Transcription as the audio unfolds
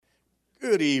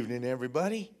Good evening,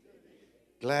 everybody.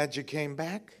 Glad you came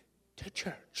back to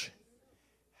church.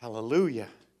 Hallelujah.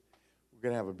 We're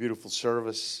going to have a beautiful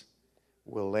service.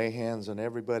 We'll lay hands on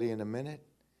everybody in a minute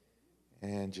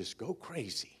and just go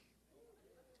crazy.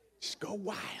 Just go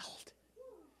wild.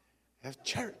 Have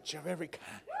church of every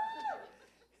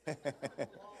kind.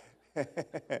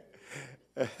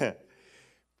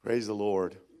 Praise the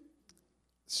Lord.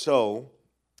 So,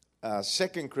 2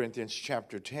 Corinthians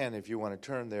chapter 10, if you want to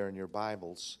turn there in your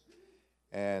Bibles.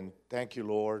 And thank you,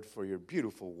 Lord, for your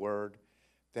beautiful word.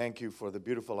 Thank you for the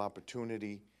beautiful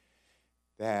opportunity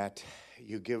that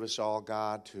you give us all,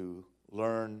 God, to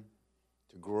learn,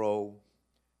 to grow,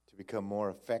 to become more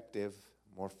effective,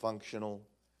 more functional,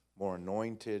 more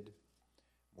anointed,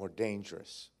 more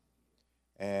dangerous.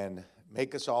 And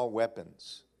make us all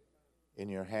weapons in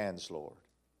your hands, Lord.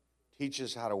 Teach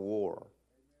us how to war.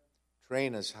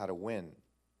 Train us how to win.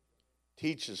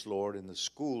 Teach us, Lord, in the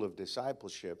school of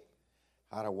discipleship,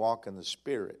 how to walk in the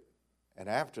Spirit and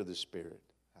after the Spirit,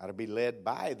 how to be led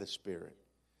by the Spirit,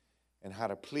 and how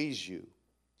to please you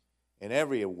in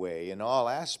every way, in all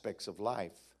aspects of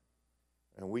life.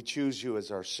 And we choose you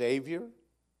as our Savior.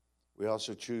 We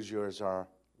also choose you as our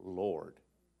Lord.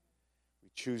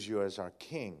 We choose you as our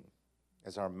King,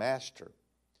 as our Master,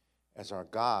 as our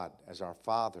God, as our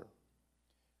Father.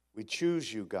 We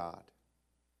choose you, God,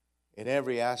 in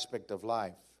every aspect of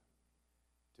life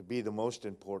to be the most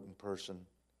important person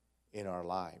in our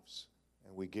lives.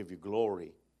 And we give you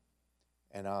glory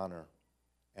and honor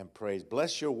and praise.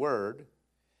 Bless your word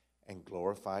and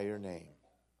glorify your name.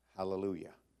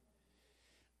 Hallelujah.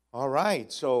 All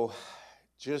right, so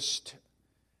just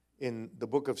in the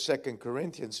book of 2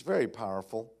 Corinthians, very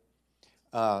powerful.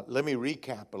 Let me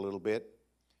recap a little bit.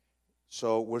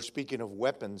 So we're speaking of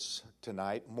weapons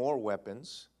tonight, more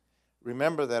weapons.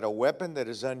 Remember that a weapon that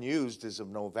is unused is of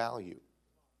no value.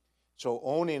 So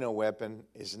owning a weapon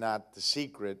is not the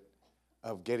secret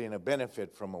of getting a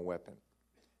benefit from a weapon.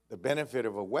 The benefit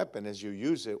of a weapon is you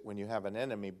use it when you have an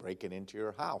enemy breaking into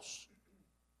your house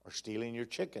or stealing your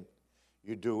chicken.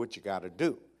 You do what you got to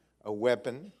do. A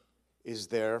weapon is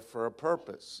there for a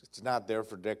purpose. It's not there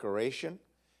for decoration,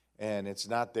 and it's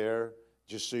not there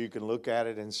just so you can look at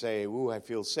it and say, ooh, I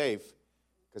feel safe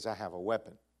because I have a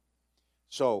weapon.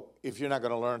 So if you're not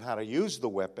going to learn how to use the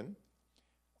weapon,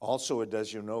 also it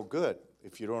does you no good.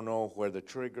 If you don't know where the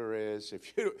trigger is,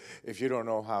 if you don't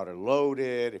know how to load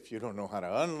it, if you don't know how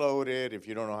to unload it, if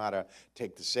you don't know how to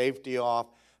take the safety off,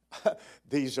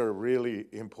 these are really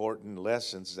important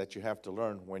lessons that you have to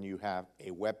learn when you have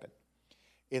a weapon.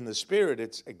 In the Spirit,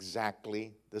 it's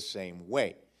exactly the same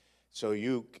way. So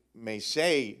you may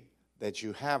say that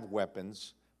you have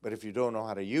weapons, but if you don't know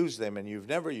how to use them and you've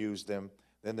never used them,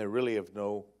 then they're really of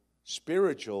no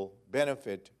spiritual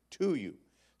benefit to you.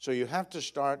 So you have to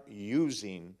start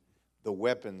using the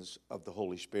weapons of the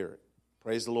Holy Spirit.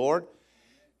 Praise the Lord.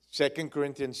 2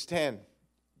 Corinthians 10,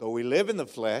 though we live in the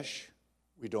flesh,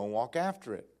 we don't walk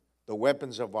after it. The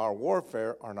weapons of our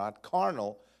warfare are not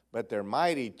carnal, but they're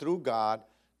mighty through God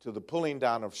to the pulling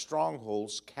down of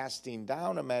strongholds, casting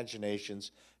down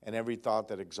imaginations, and every thought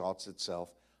that exalts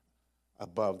itself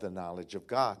above the knowledge of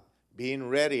God, being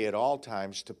ready at all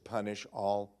times to punish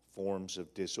all forms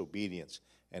of disobedience.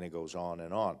 And it goes on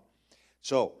and on.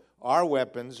 So our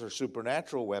weapons are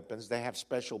supernatural weapons. They have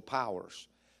special powers.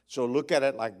 So look at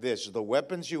it like this. The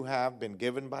weapons you have been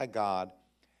given by God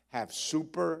have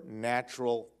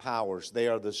supernatural powers. They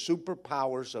are the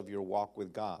superpowers of your walk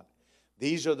with God.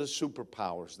 These are the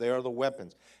superpowers. They are the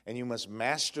weapons. And you must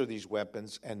master these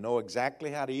weapons and know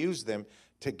exactly how to use them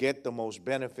to get the most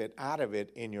benefit out of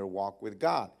it in your walk with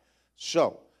God.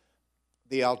 So,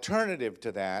 the alternative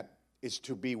to that is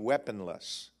to be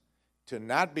weaponless, to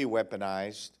not be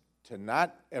weaponized, to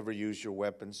not ever use your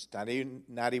weapons,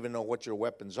 not even know what your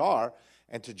weapons are,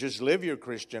 and to just live your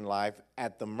Christian life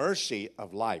at the mercy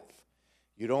of life.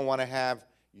 You don't want to have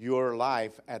your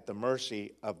life at the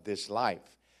mercy of this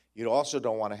life. You also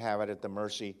don't want to have it at the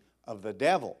mercy of the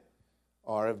devil,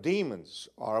 or of demons,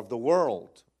 or of the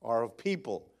world, or of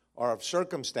people, or of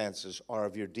circumstances, or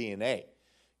of your DNA.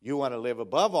 You want to live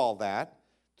above all that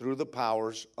through the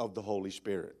powers of the Holy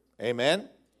Spirit. Amen?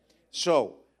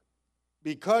 So,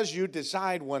 because you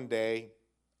decide one day,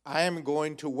 I am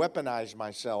going to weaponize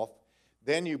myself,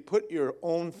 then you put your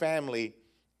own family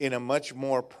in a much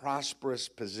more prosperous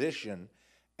position,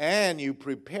 and you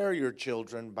prepare your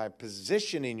children by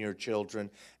positioning your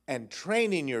children and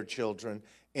training your children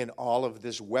in all of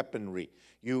this weaponry.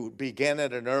 You begin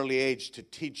at an early age to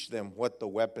teach them what the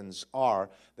weapons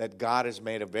are that God has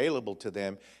made available to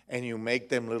them, and you make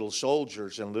them little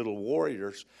soldiers and little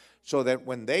warriors so that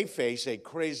when they face a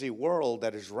crazy world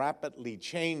that is rapidly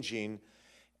changing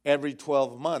every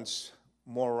 12 months,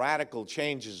 more radical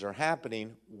changes are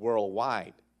happening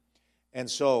worldwide. And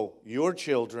so your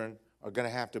children are going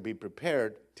to have to be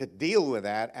prepared to deal with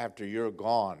that after you're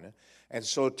gone. And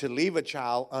so to leave a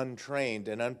child untrained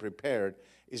and unprepared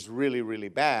is really, really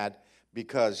bad,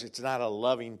 because it's not a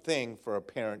loving thing for a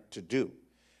parent to do.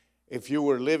 If you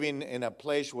were living in a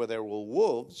place where there were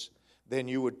wolves, then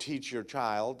you would teach your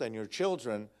child and your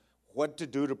children what to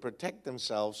do to protect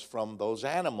themselves from those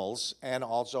animals, and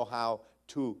also how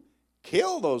to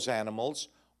kill those animals,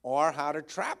 or how to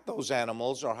trap those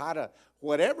animals, or how to,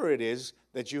 whatever it is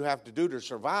that you have to do to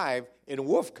survive in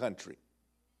wolf country.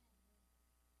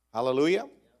 Hallelujah.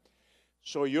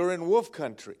 So you're in wolf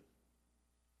country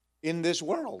in this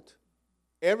world.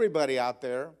 Everybody out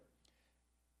there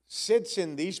sits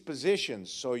in these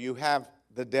positions. So you have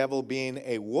the devil being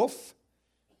a wolf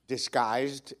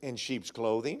disguised in sheep's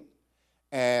clothing,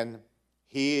 and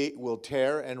he will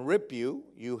tear and rip you.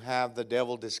 You have the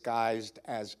devil disguised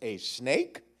as a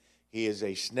snake. He is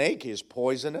a snake. He is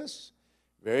poisonous,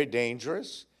 very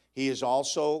dangerous. He is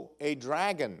also a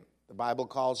dragon. The Bible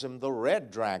calls him the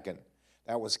red dragon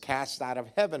that was cast out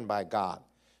of heaven by God.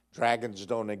 Dragons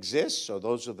don't exist, so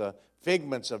those are the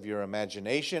figments of your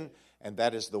imagination, and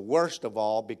that is the worst of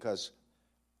all, because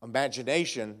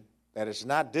imagination that is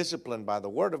not disciplined by the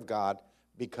Word of God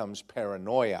becomes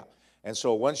paranoia. And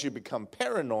so once you become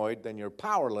paranoid, then you're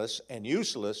powerless and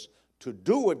useless to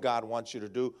do what God wants you to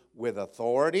do with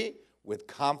authority, with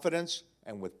confidence,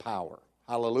 and with power.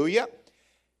 Hallelujah.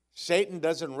 Satan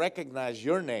doesn't recognize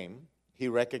your name. He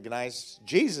recognizes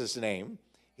Jesus' name.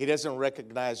 He doesn't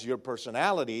recognize your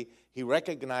personality. He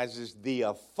recognizes the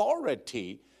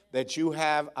authority that you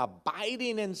have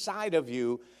abiding inside of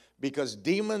you, because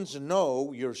demons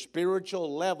know your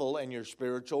spiritual level and your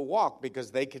spiritual walk,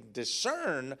 because they can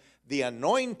discern the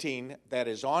anointing that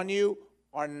is on you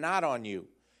or not on you.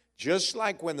 Just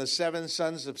like when the 7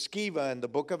 sons of Sceva in the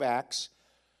book of Acts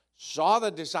saw the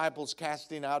disciples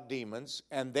casting out demons,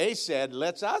 and they said,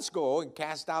 let's us go and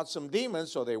cast out some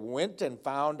demons. So they went and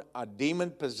found a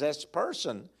demon-possessed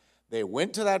person. They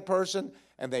went to that person,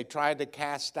 and they tried to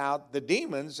cast out the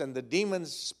demons, and the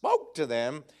demons spoke to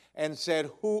them and said,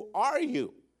 who are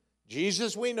you?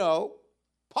 Jesus we know,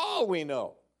 Paul we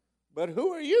know, but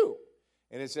who are you?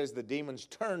 And it says the demons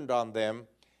turned on them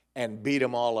and beat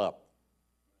them all up.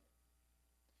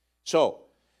 So,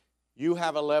 you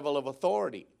have a level of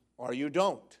authority, or you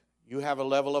don't. You have a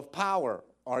level of power,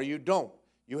 or you don't.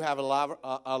 You have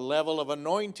a level of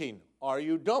anointing, or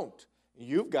you don't.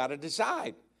 You've got to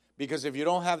decide. Because if you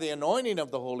don't have the anointing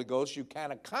of the Holy Ghost, you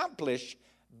can't accomplish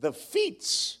the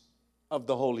feats of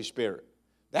the Holy Spirit.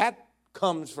 That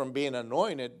comes from being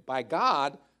anointed by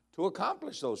God to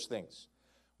accomplish those things.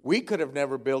 We could have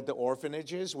never built the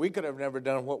orphanages. We could have never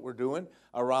done what we're doing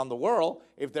around the world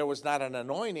if there was not an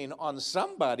anointing on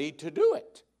somebody to do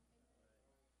it.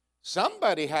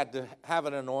 Somebody had to have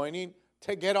an anointing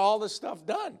to get all the stuff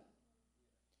done.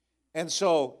 And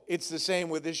so it's the same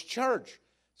with this church.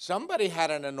 Somebody had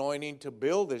an anointing to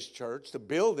build this church, to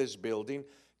build this building,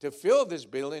 to fill this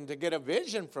building, to get a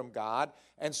vision from God.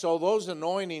 And so those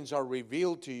anointings are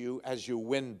revealed to you as you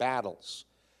win battles.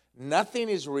 Nothing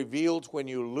is revealed when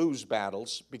you lose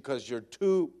battles, because you're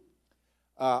too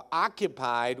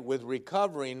occupied with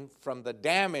recovering from the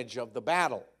damage of the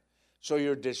battle. So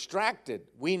you're distracted.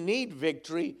 We need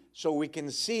victory so we can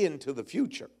see into the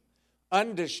future,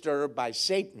 undisturbed by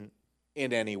Satan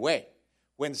in any way.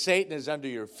 When Satan is under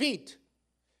your feet,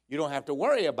 you don't have to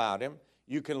worry about him.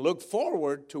 You can look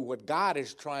forward to what God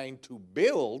is trying to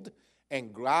build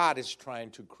and God is trying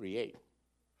to create.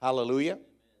 Hallelujah.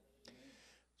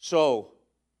 So,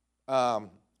 to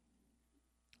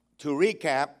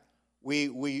recap,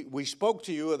 we spoke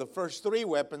to you of the first 3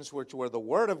 weapons, which were the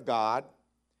Word of God,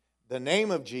 the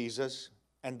name of Jesus,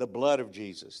 and the blood of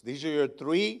Jesus. These are your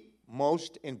 3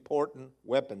 most important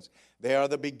weapons. They are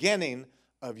the beginning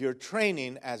of your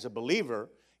training as a believer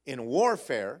in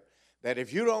warfare, that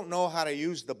if you don't know how to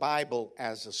use the Bible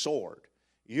as a sword,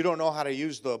 you don't know how to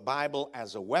use the Bible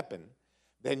as a weapon,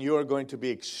 then you are going to be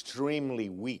extremely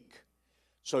weak.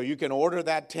 So you can order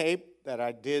that tape that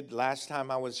I did last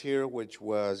time I was here, which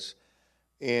was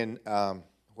in,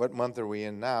 what month are we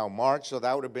in now? March, so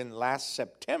that would have been last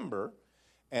September,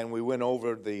 and we went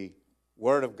over the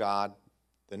Word of God,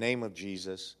 the name of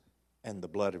Jesus, and the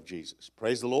blood of Jesus.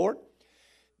 Praise the Lord.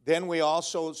 Then we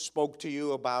also spoke to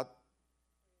you about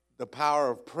the power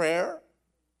of prayer,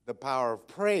 the power of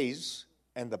praise,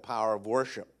 and the power of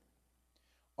worship.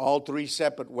 All 3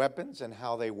 separate weapons and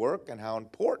how they work and how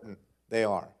important they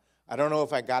are. I don't know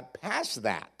if I got past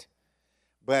that,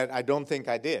 but I don't think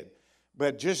I did.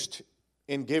 But just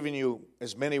in giving you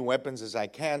as many weapons as I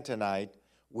can tonight,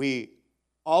 we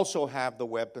also have the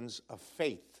weapons of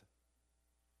faith,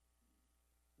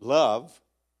 love,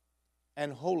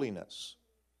 and holiness.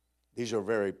 These are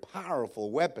very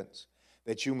powerful weapons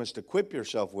that you must equip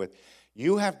yourself with.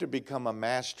 You have to become a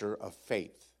master of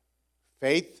faith.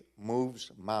 Faith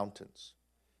moves mountains.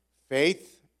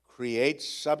 Faith creates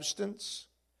substance,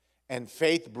 and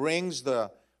faith brings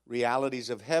the realities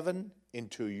of heaven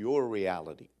into your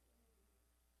reality.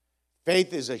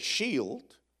 Faith is a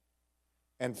shield,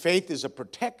 and faith is a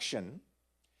protection.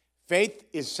 Faith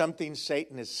is something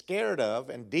Satan is scared of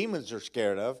and demons are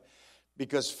scared of,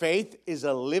 because faith is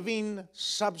a living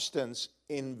substance,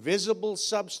 invisible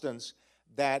substance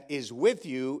that is with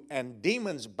you, and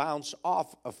demons bounce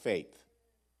off of faith.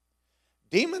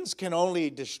 Demons can only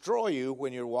destroy you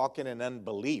when you're walking in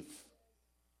unbelief,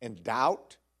 in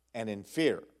doubt, and in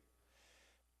fear.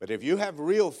 But if you have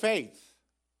real faith,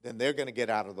 then they're going to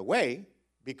get out of the way,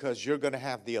 because you're going to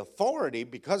have the authority,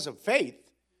 because of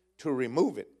faith, to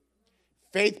remove it.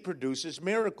 Faith produces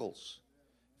miracles.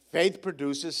 Faith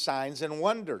produces signs and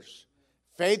wonders.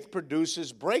 Faith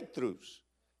produces breakthroughs.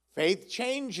 Faith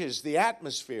changes the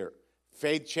atmosphere.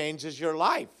 Faith changes your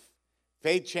life.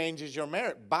 Faith changes your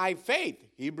marriage. By faith,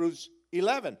 Hebrews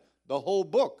 11, the whole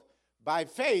book. By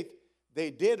faith, they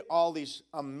did all these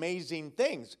amazing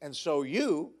things. And so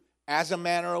you, as a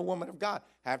man or a woman of God,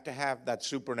 have to have that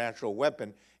supernatural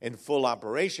weapon in full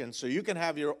operation, so you can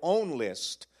have your own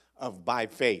list of by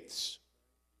faiths.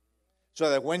 So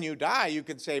that when you die, you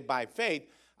can say, by faith,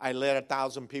 I led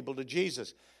 1,000 people to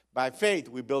Jesus. By faith,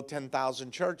 we built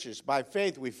 10,000 churches. By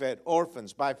faith, we fed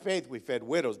orphans. By faith, we fed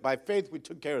widows. By faith, we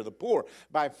took care of the poor.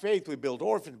 By faith, we built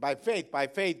orphans. By faith, by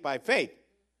faith, by faith.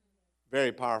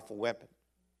 Very powerful weapon.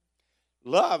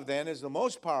 Love, then, is the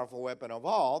most powerful weapon of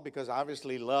all, because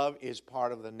obviously love is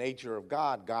part of the nature of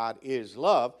God. God is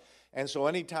love. And so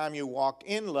anytime you walk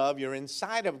in love, you're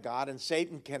inside of God, and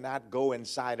Satan cannot go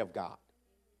inside of God.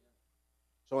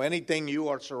 So anything you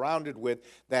are surrounded with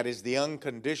that is the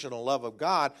unconditional love of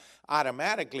God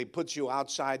automatically puts you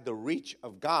outside the reach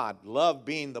of God. Love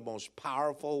being the most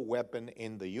powerful weapon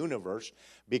in the universe,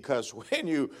 because when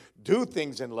you do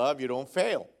things in love, you don't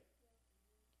fail.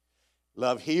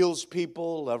 Love heals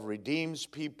people, love redeems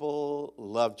people,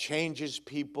 love changes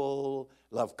people,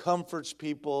 love comforts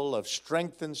people, love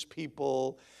strengthens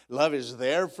people. Love is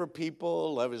there for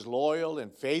people. Love is loyal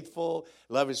and faithful.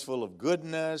 Love is full of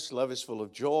goodness. Love is full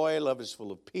of joy. Love is full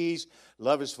of peace.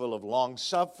 Love is full of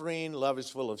long-suffering. Love is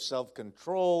full of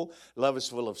self-control. Love is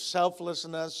full of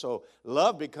selflessness. So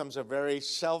love becomes a very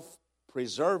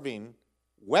self-preserving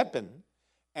weapon,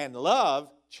 and love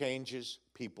changes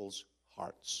people's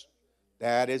hearts.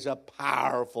 That is a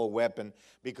powerful weapon,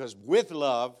 because with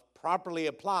love, properly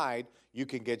applied, you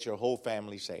can get your whole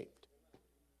family saved.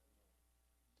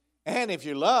 And if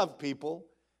you love people,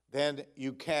 then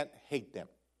you can't hate them.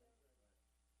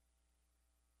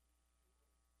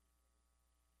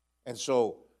 And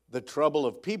so the trouble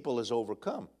of people is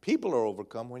overcome. People are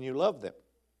overcome when you love them.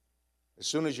 As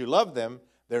soon as you love them,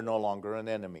 they're no longer an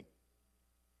enemy.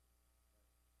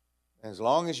 As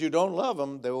long as you don't love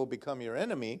them, they will become your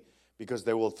enemy, because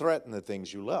they will threaten the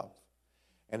things you love.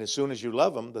 And as soon as you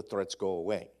love them, the threats go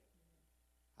away.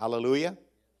 Hallelujah.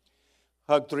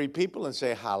 Hug 3 people and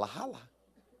say, holla, holla.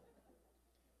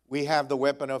 We have the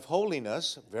weapon of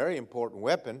holiness, very important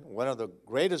weapon, one of the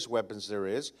greatest weapons there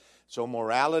is. So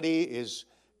morality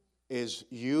is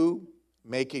you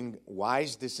making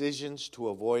wise decisions to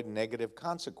avoid negative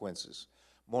consequences.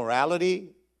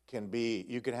 Morality can be,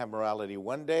 you can have morality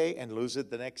one day and lose it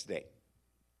the next day,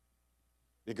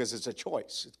 because it's a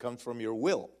choice. It comes from your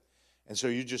will. And so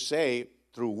you just say,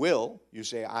 through will, you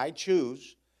say, I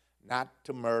choose not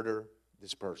to murder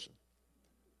this person.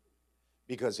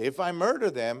 Because if I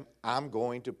murder them, I'm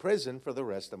going to prison for the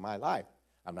rest of my life.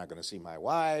 I'm not going to see my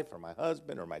wife or my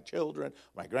husband or my children,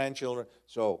 my grandchildren,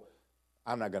 so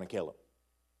I'm not going to kill them.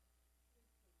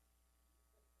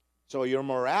 So your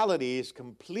morality is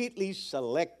completely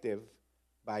selective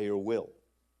by your will.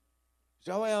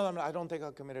 So, well, I don't think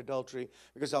I'll commit adultery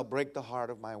because I'll break the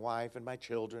heart of my wife and my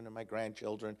children and my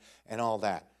grandchildren and all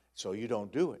that. So you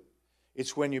don't do it.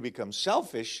 It's when you become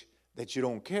selfish that you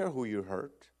don't care who you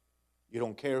hurt. You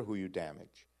don't care who you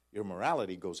damage. Your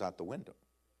morality goes out the window.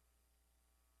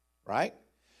 Right?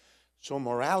 So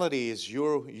morality is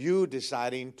you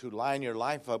deciding to line your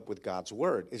life up with God's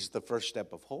word. It's the first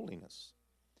step of holiness.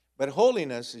 But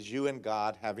holiness is you and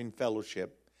God having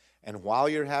fellowship. And while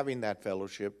you're having that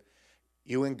fellowship,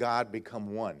 you and God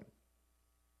become one.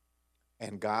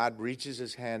 And God reaches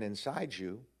his hand inside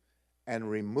you and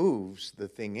removes the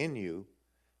thing in you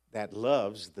that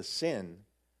loves the sin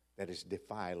that is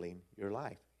defiling your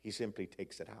life. He simply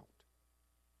takes it out.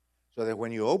 So that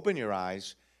when you open your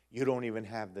eyes, you don't even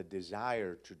have the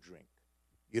desire to drink.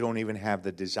 You don't even have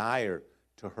the desire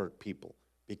to hurt people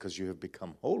because you have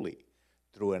become holy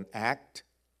through an act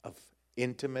of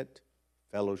intimate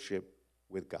fellowship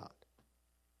with God.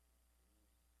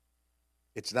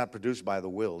 It's not produced by the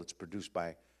will, it's produced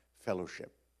by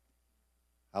fellowship.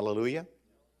 Hallelujah.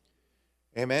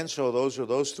 Amen. So those are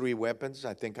those three weapons.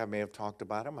 I think I may have talked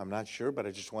about them. I'm not sure, but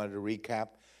I just wanted to recap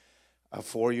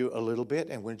for you a little bit,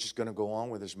 and we're just going to go on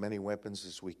with as many weapons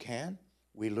as we can.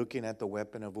 We're looking at the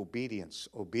weapon of obedience.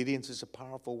 Obedience is a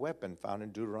powerful weapon found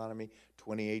in Deuteronomy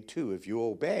 28:2. If you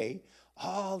obey,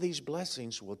 all these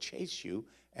blessings will chase you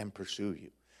and pursue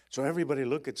you. So everybody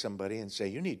look at somebody and say,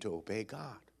 you need to obey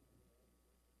God.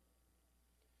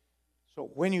 So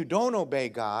when you don't obey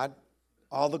God,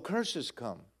 all the curses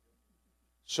come.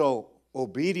 So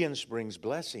obedience brings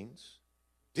blessings.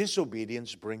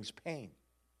 Disobedience brings pain.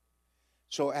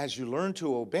 So as you learn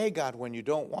to obey God when you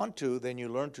don't want to, then you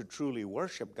learn to truly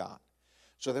worship God.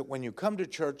 So that when you come to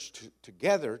church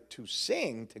together to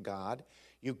sing to God,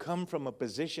 you come from a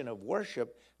position of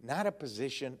worship, not a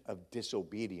position of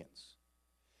disobedience.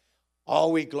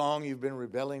 All week long you've been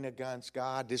rebelling against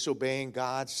God, disobeying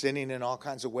God, sinning in all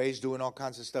kinds of ways, doing all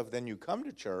kinds of stuff. Then you come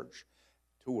to church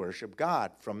to worship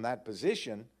God. From that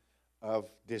position of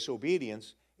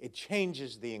disobedience, it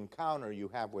changes the encounter you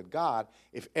have with God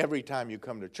if every time you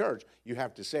come to church, you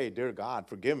have to say, dear God,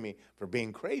 forgive me for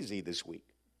being crazy this week.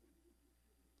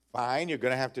 Fine, you're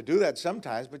going to have to do that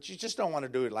sometimes, but you just don't want to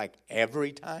do it like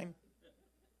every time.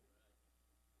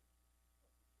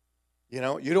 You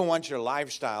know, you don't want your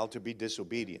lifestyle to be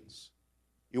disobedience.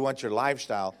 You want your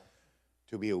lifestyle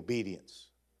to be obedience.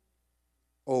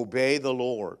 Obey the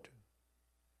Lord.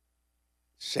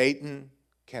 Satan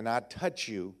cannot touch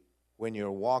you when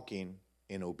you're walking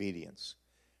in obedience.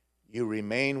 You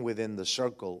remain within the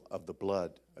circle of the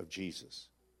blood of Jesus.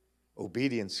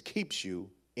 Obedience keeps you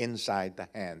inside the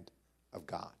hand of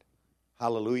God.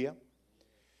 Hallelujah.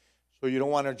 So you don't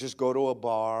want to just go to a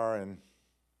bar and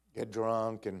get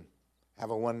drunk and have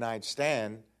a one-night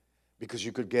stand because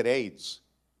you could get AIDS.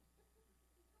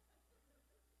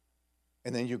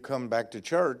 And then you come back to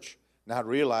church not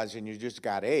realizing you just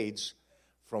got AIDS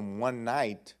from one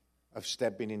night of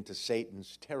stepping into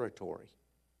Satan's territory,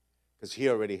 because he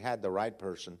already had the right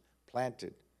person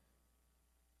planted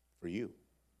for you.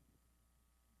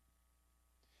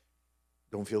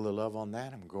 Don't feel the love on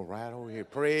that? I'm going to go right over here.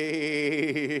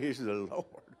 Praise the Lord.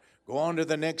 Go on to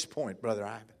the next point, Brother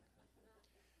Ivan.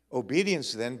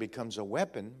 Obedience then becomes a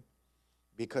weapon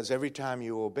because every time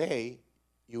you obey,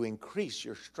 you increase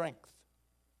your strength.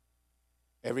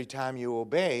 Every time you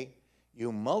obey,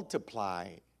 you multiply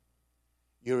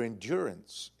your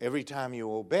endurance. Every time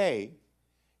you obey,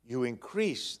 you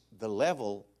increase the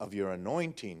level of your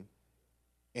anointing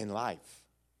in life.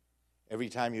 Every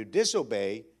time you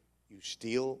disobey, you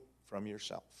steal from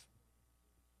yourself.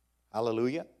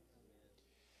 Hallelujah.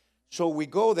 So we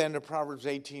go then to Proverbs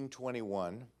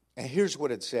 18:21, and here's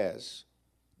what it says.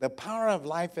 The power of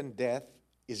life and death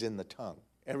is in the tongue.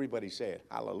 Everybody say it.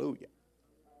 Hallelujah.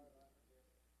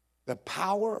 The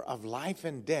power of life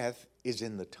and death is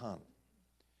in the tongue.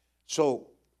 So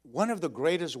one of the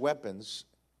greatest weapons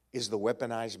is the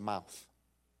weaponized mouth.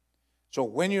 So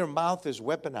when your mouth is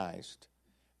weaponized,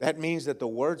 that means that the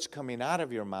words coming out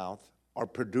of your mouth are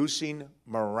producing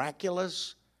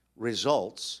miraculous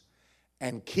results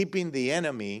and keeping the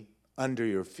enemy under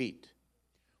your feet.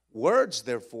 Words,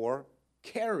 therefore,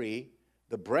 carry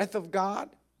the breath of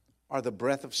God or the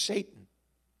breath of Satan.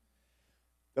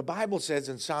 The Bible says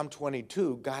in Psalm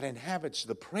 22, God inhabits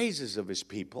the praises of his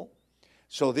people.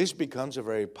 So this becomes a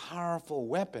very powerful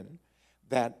weapon,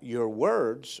 that your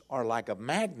words are like a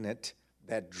magnet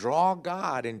that draw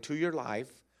God into your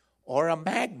life, or a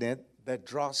magnet that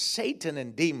draws Satan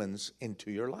and demons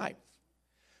into your life.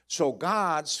 So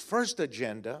God's first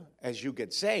agenda as you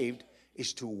get saved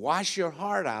is to wash your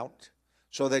heart out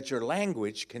so that your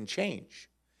language can change.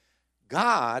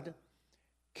 God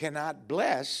cannot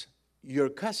bless your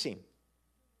cussing.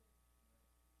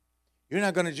 You're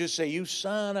not going to just say, you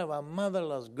son of a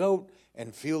motherless goat,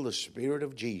 and feel the Spirit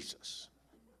of Jesus.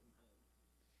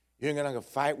 You're going to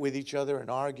fight with each other and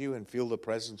argue and feel the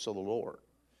presence of the Lord.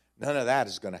 None of that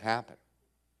is going to happen.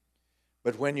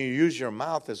 But when you use your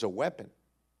mouth as a weapon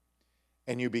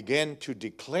and you begin to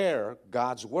declare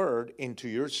God's word into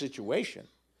your situation,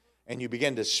 and you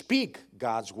begin to speak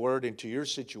God's word into your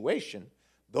situation,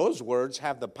 those words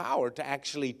have the power to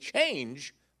actually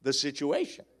change the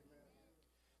situation.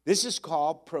 This is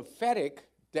called prophetic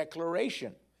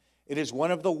declaration. It is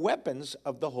one of the weapons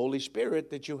of the Holy Spirit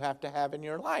that you have to have in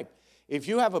your life. If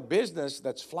you have a business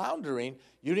that's floundering,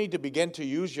 you need to begin to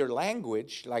use your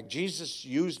language, like Jesus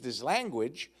used his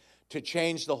language to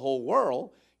change the whole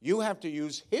world. You have to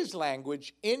use his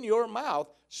language in your mouth,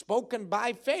 spoken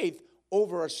by faith,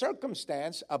 over a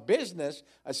circumstance, a business,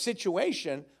 a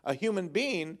situation, a human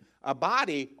being, a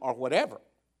body, or whatever.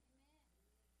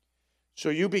 So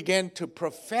you begin to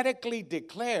prophetically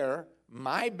declare,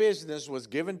 my business was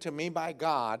given to me by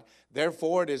God,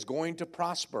 therefore it is going to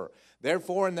prosper.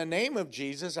 Therefore, in the name of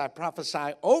Jesus, I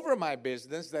prophesy over my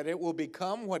business that it will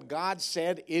become what God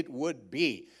said it would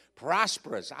be.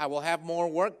 Prosperous. I will have more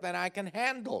work than I can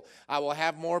handle. I will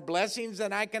have more blessings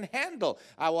than I can handle.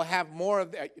 I will have more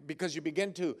of that, because you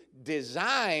begin to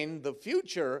design the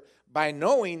future by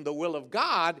knowing the will of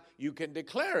God. You can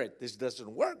declare it. This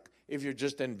doesn't work if you're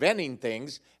just inventing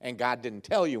things and God didn't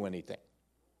tell you anything.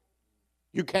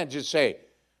 You can't just say,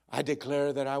 I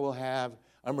declare that I will have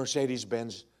a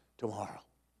Mercedes-Benz tomorrow.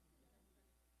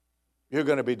 You're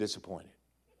going to be disappointed.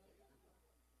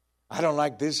 I don't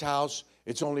like this house.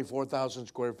 It's only 4,000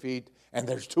 square feet, and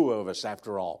there's two of us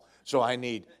after all. So I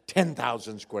need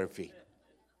 10,000 square feet.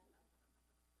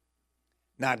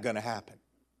 Not going to happen.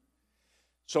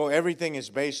 So everything is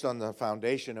based on the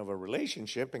foundation of a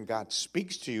relationship, and God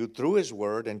speaks to you through his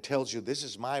word and tells you, this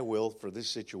is my will for this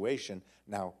situation.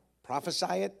 Now,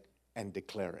 prophesy it and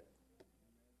declare it.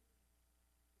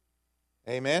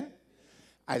 Amen?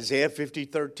 Isaiah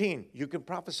 50:13, you can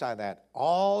prophesy that.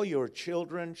 All your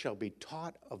children shall be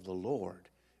taught of the Lord,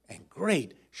 and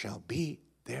great shall be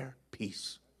their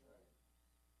peace.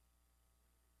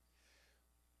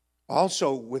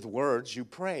 Also with words you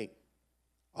pray.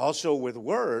 Also with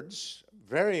words,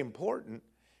 very important,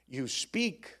 you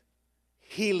speak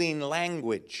healing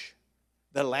language,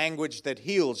 the language that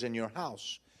heals in your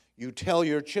house. You tell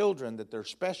your children that they're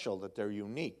special, that they're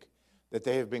unique, that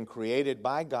they have been created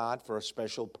by God for a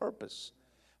special purpose,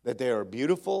 that they are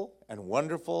beautiful and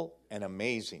wonderful and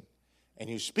amazing. And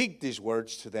you speak these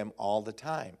words to them all the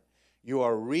time. You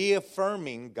are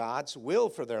reaffirming God's will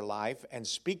for their life and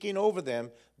speaking over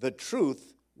them the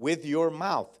truth with your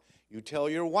mouth. You tell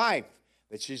your wife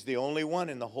that she's the only one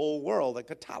in the whole world that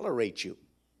could tolerate you.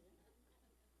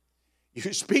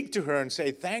 You speak to her and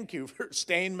say, thank you for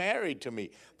staying married to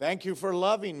me. Thank you for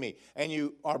loving me. And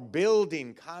you are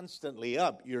building constantly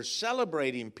up. You're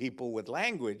celebrating people with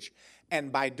language.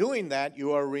 And by doing that,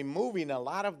 you are removing a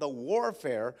lot of the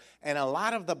warfare and a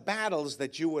lot of the battles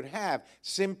that you would have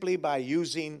simply by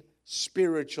using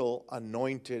spiritual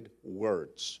anointed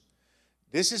words.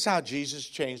 This is how Jesus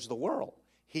changed the world.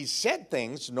 He said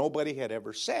things nobody had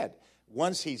ever said.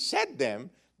 Once he said them,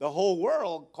 the whole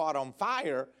world caught on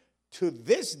fire. To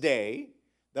this day,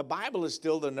 the Bible is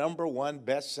still the #1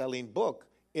 best-selling book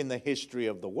in the history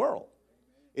of the world.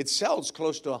 It sells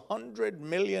close to 100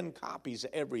 million copies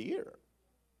every year.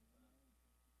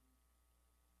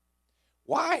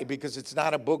 Why? Because it's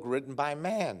not a book written by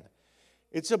man.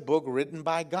 It's a book written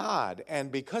by God.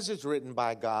 And because it's written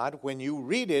by God, when you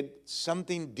read it,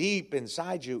 something deep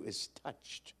inside you is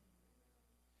touched.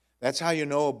 That's how you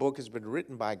know a book has been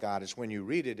written by God, is when you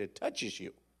read it, it touches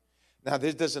you. Now,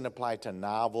 this doesn't apply to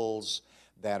novels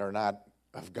that are not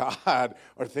of God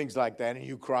or things like that, and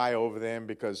you cry over them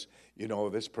because,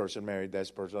 this person married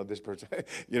this person, or this person,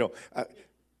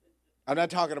 I'm not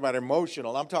talking about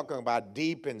emotional. I'm talking about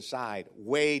deep inside,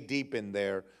 way deep in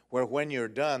there, where when you're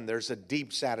done, there's a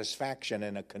deep satisfaction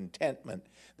and a contentment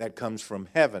that comes from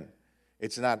heaven.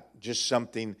 It's not just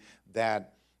something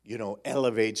that,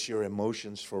 elevates your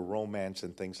emotions for romance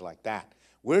and things like that.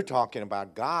 We're talking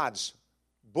about God's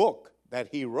book that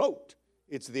he wrote.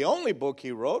 It's the only book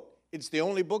he wrote. It's the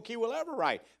only book he will ever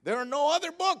write. There are no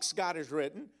other books God has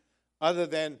written other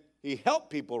than he helped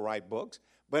people write books.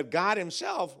 But God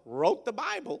himself wrote the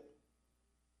Bible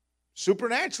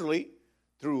supernaturally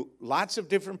through lots of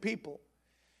different people.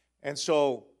 And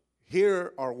so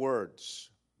here are words.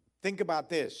 Think about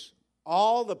this.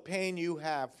 All the pain you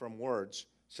have from words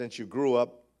since you grew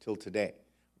up till today.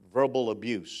 Verbal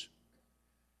abuse.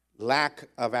 Lack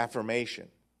of affirmation.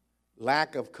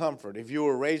 Lack of comfort. If you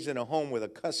were raised in a home with a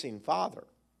cussing father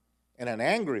and an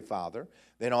angry father,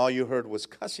 then all you heard was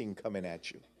cussing coming at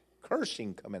you,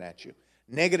 cursing coming at you,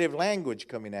 negative language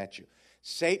coming at you.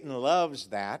 Satan loves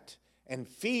that and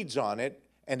feeds on it,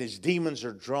 and his demons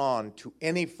are drawn to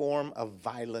any form of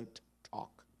violent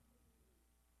talk.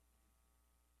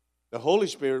 The Holy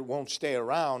Spirit won't stay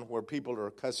around where people are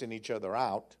cussing each other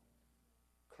out,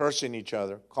 cursing each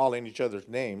other, calling each other's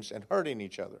names, and hurting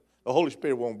each other. The Holy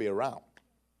Spirit won't be around.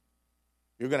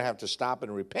 You're going to have to stop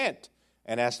and repent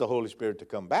and ask the Holy Spirit to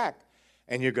come back,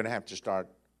 and you're going to have to start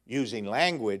using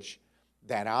language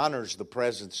that honors the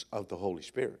presence of the Holy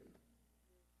Spirit.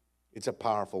 It's a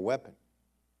powerful weapon.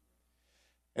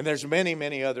 And there's many,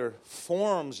 many other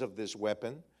forms of this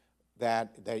weapon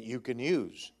that you can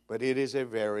use, but it is a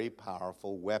very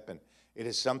powerful weapon. It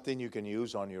is something you can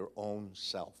use on your own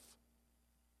self.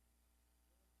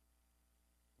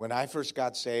 When I first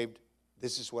got saved,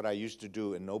 this is what I used to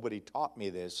do, and nobody taught me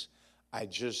this. I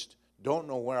just don't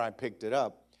know where I picked it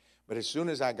up. But as soon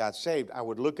as I got saved, I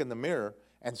would look in the mirror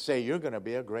and say, you're going to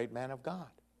be a great man of God.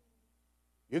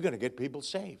 You're going to get people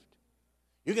saved.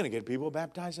 You're going to get people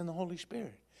baptized in the Holy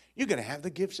Spirit. You're going to have the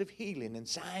gifts of healing and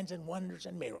signs and wonders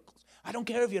and miracles. I don't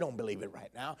care if you don't believe it right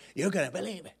now. You're going to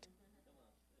believe it.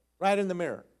 Right in the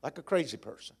mirror, like a crazy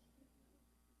person.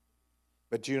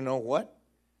 But do you know what?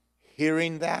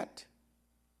 Hearing that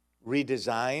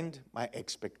redesigned my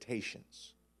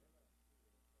expectations.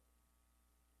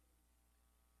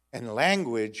 And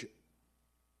language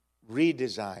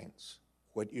redesigns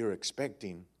what you're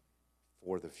expecting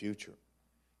for the future.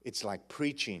 It's like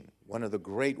preaching. One of the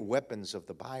great weapons of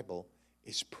the Bible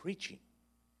is preaching.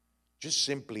 Just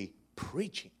simply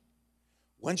preaching.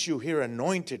 Once you hear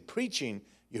anointed preaching,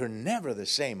 you're never the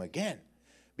same again.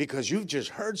 Because you've just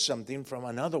heard something from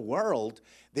another world.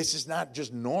 This is not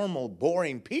just normal,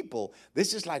 boring people.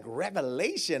 This is like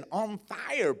revelation on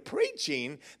fire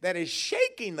preaching that is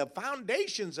shaking the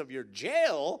foundations of your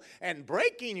jail and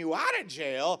breaking you out of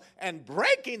jail and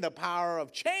breaking the power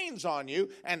of chains on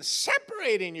you and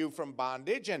separating you from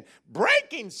bondage and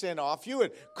breaking sin off you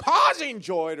and causing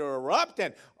joy to erupt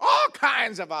and all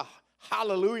kinds of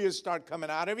hallelujahs start coming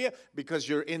out of you because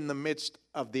you're in the midst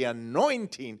of the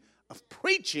anointing of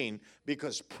preaching,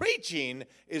 because preaching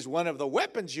is one of the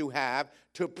weapons you have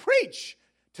to preach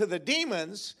to the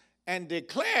demons and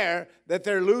declare that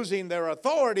they're losing their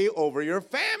authority over your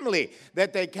family,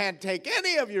 that they can't take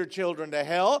any of your children to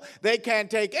hell, they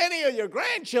can't take any of your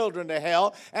grandchildren to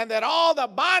hell, and that all the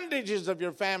bondages of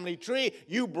your family tree,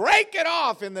 you break it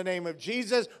off in the name of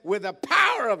Jesus with the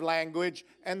power of language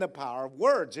and the power of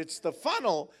words. It's the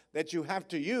funnel that you have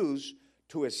to use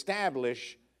to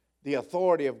establish the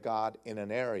authority of God in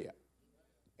an area.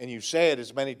 And you say it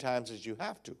as many times as you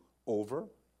have to, over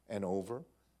and over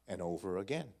and over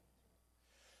again.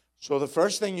 So the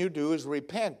first thing you do is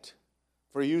repent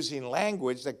for using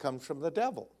language that comes from the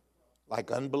devil, like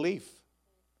unbelief,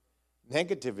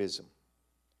 negativism,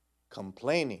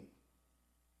 complaining,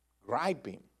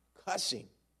 griping, cussing,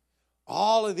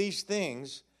 all of these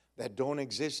things that don't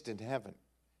exist in heaven.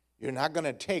 You're not going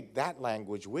to take that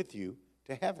language with you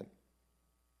to heaven.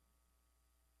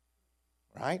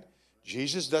 Right?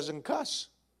 Jesus doesn't cuss.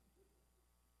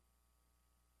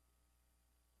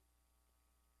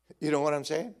 You know what I'm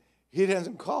saying? He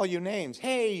doesn't call you names.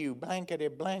 Hey, you blankety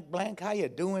blank blank, how you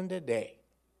doing today?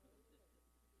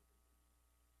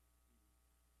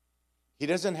 He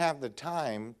doesn't have the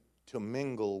time to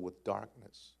mingle with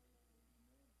darkness.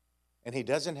 And he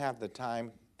doesn't have the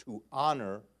time to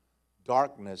honor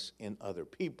darkness in other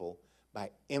people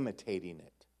by imitating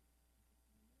it.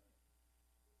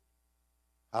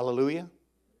 Hallelujah. I'm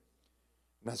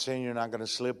not saying you're not going to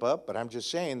slip up, but I'm just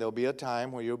saying there'll be a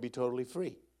time where you'll be totally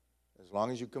free, as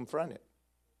long as you confront it.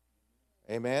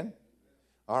 Amen?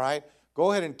 All right.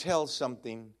 Go ahead and tell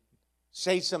something,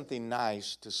 say something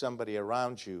nice to somebody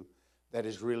around you that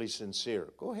is really sincere.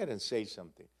 Go ahead and say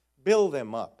something. Build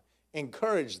them up.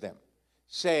 Encourage them.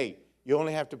 Say, you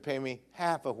only have to pay me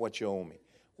half of what you owe me.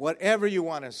 Whatever you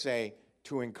want to say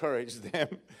to encourage them,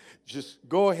 just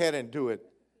go ahead and do it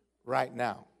right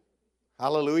now.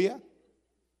 Hallelujah.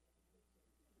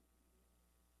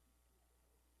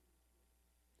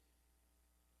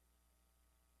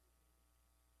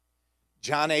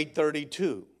 John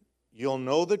 8:32. You'll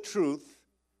know the truth,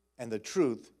 and the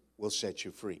truth will set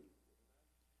you free.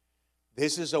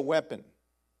 This is a weapon,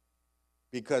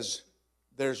 because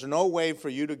there's no way for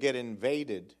you to get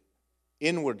invaded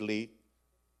inwardly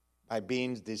by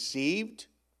being deceived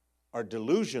or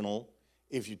delusional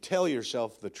if you tell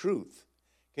yourself the truth.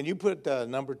 Can you put the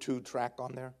number 2 track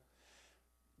on there?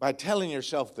 By telling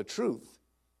yourself the truth,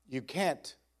 you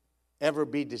can't ever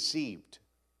be deceived.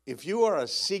 If you are a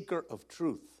seeker of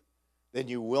truth, then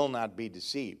you will not be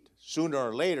deceived. Sooner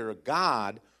or later,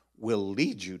 God will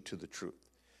lead you to the truth.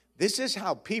 This is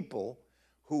how people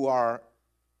who are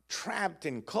trapped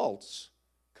in cults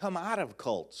come out of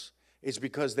cults. It's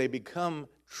because they become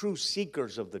true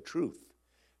seekers of the truth.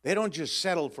 They don't just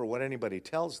settle for what anybody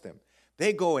tells them.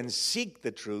 They go and seek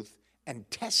the truth and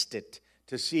test it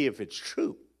to see if it's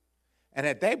true. And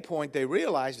at that point, they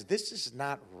realize this is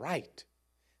not right.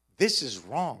 This is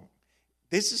wrong.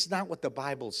 This is not what the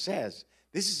Bible says.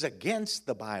 This is against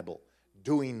the Bible,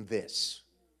 doing this.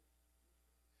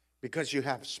 Because you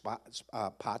have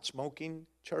pot smoking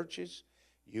churches,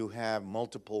 you have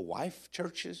multiple wife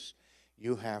churches,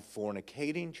 you have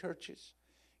fornicating churches,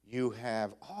 you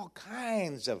have all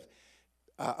kinds of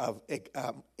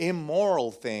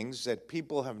immoral things that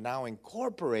people have now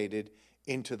incorporated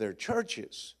into their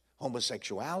churches.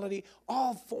 Homosexuality,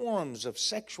 all forms of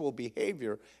sexual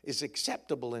behavior is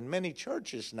acceptable in many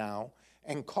churches now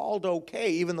and called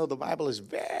okay, even though the Bible is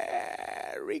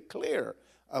very clear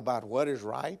about what is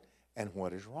right and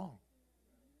what is wrong.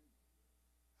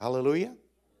 Hallelujah.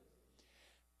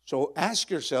 So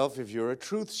ask yourself, if you're a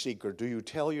truth seeker, do you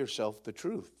tell yourself the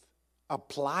truth?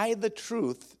 Apply the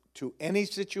truth to any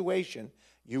situation,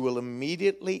 you will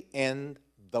immediately end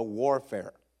the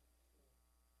warfare.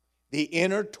 The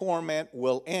inner torment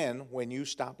will end when you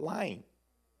stop lying.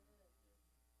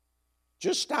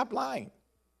 Just stop lying.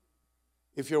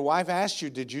 If your wife asks you,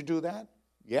 did you do that?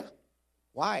 Yeah.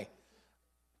 Why?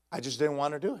 I just didn't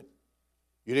want to do it.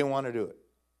 You didn't want to do it?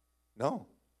 No.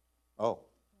 Oh,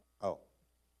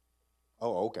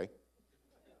 okay.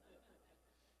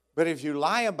 But if you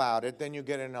lie about it, then you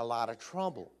get in a lot of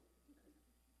trouble.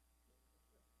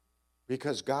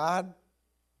 Because God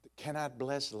cannot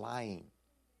bless lying.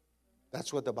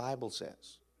 That's what the Bible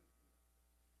says.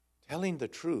 Telling the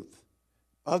truth,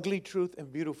 ugly truth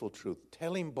and beautiful truth,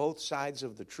 telling both sides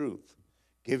of the truth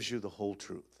gives you the whole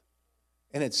truth.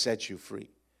 And it sets you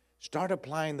free. Start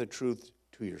applying the truth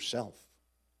to yourself.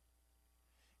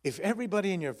 If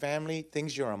everybody in your family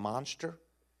thinks you're a monster,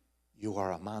 you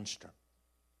are a monster.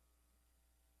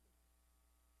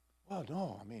 Well,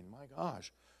 no, I mean, my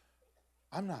gosh,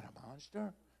 I'm not a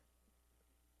monster.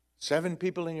 7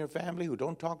 people in your family who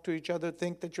don't talk to each other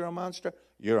think that you're a monster?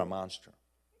 You're a monster.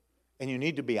 And you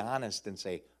need to be honest and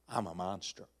say, I'm a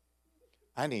monster.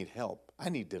 I need help. I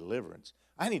need deliverance.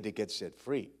 I need to get set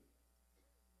free.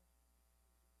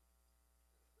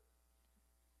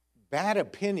 Bad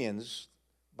opinions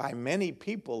by many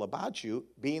people about you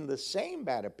being the same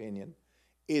bad opinion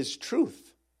is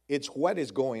truth. It's what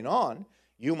is going on.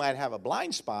 You might have a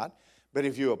blind spot, but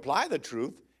if you apply the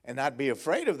truth and not be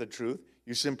afraid of the truth,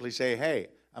 you simply say, hey,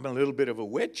 I'm a little bit of a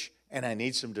witch and I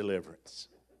need some deliverance.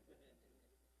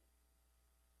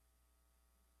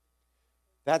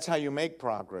 That's how you make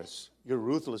progress. You're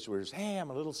ruthless words. Hey,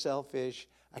 I'm a little selfish.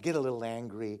 I get a little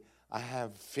angry. I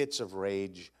have fits of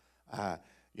rage. I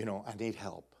need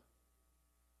help.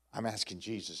 I'm asking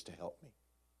Jesus to help me.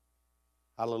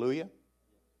 Hallelujah.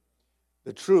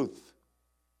 The truth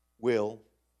will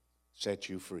set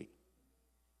you free.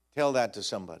 Tell that to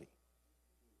somebody.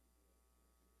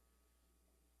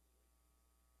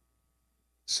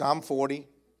 Psalm 40,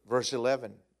 verse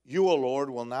 11. You, O Lord,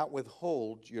 will not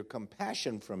withhold your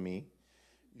compassion from me.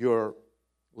 Your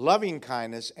loving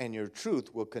kindness and your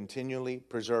truth will continually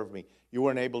preserve me. You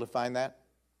weren't able to find that?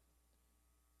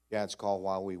 Yeah, it's called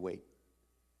While We Wait.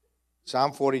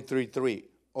 Psalm 43:3.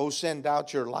 O send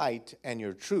out your light and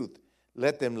your truth.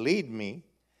 Let them lead me.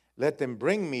 Let them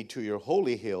bring me to your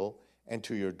holy hill and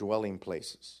to your dwelling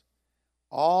places.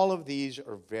 All of these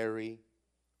are very,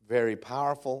 very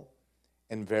powerful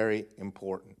and very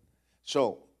important.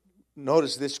 So,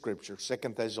 notice this scripture,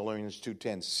 2 Thessalonians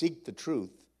 2:10. Seek the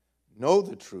truth, know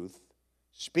the truth,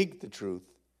 speak the truth,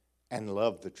 and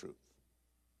love the truth.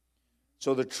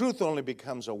 So the truth only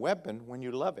becomes a weapon when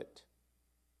you love it.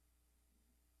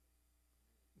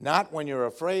 Not when you're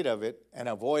afraid of it and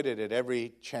avoid it at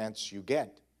every chance you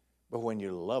get, but when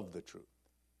you love the truth.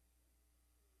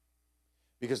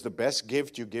 Because the best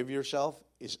gift you give yourself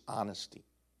is honesty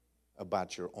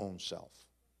about your own self.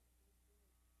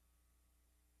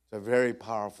 It's a very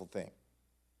powerful thing.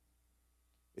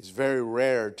 It's very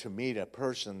rare to meet a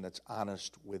person that's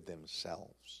honest with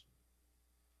themselves.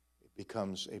 It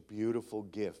becomes a beautiful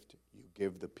gift you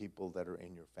give the people that are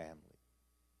in your family.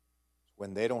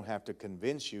 When they don't have to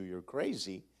convince you you're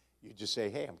crazy, you just say,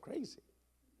 hey, I'm crazy.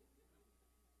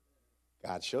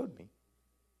 God showed me,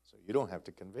 so you don't have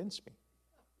to convince me.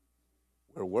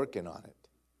 We're working on it.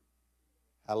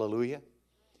 Hallelujah.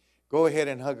 Go ahead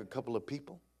and hug a couple of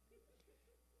people.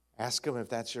 Ask them if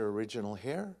that's your original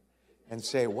hair and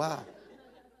say, wow,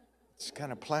 it's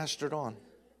kind of plastered on.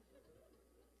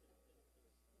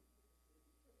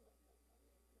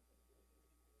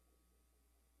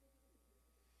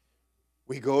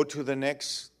 We go to the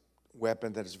next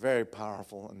weapon that is very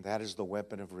powerful, and that is the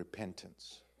weapon of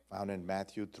repentance, found in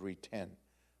Matthew 3:10.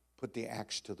 Put the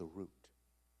axe to the root.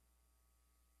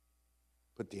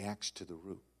 Put the axe to the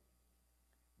root.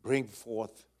 Bring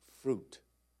forth fruit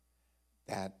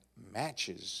that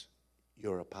matches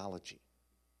your apology.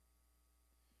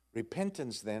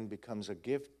 Repentance then becomes a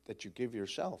gift that you give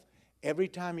yourself. Every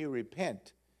time you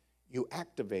repent, you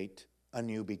activate a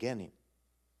new beginning.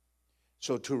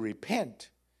 So to repent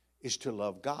is to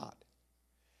love God.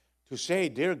 To say,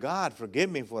 dear God, forgive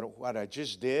me for what I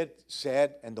just did,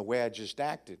 said, and the way I just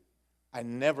acted. I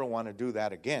never want to do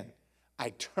that again.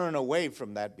 I turn away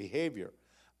from that behavior.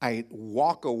 I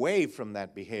walk away from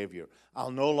that behavior.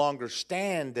 I'll no longer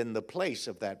stand in the place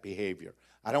of that behavior.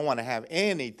 I don't want to have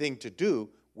anything to do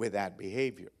with that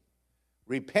behavior.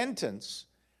 Repentance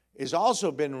has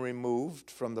also been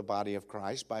removed from the body of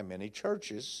Christ by many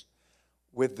churches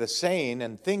with the saying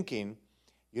and thinking,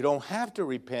 you don't have to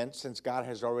repent since God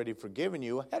has already forgiven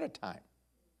you ahead of time.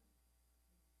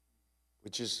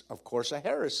 Which is, of course, a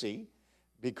heresy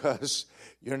because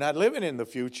you're not living in the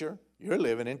future, you're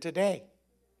living in today.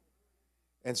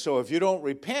 And so if you don't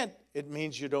repent, it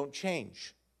means you don't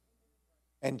change.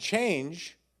 And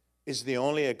change is the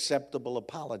only acceptable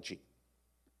apology.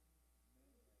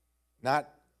 Not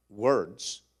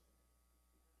words.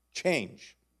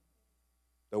 Change.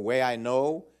 The way I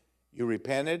know you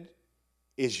repented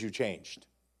is you changed.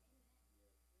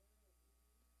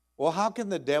 Well, how can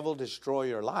the devil destroy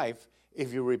your life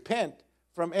if you repent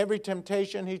from every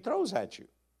temptation he throws at you?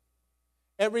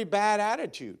 Every bad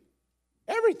attitude.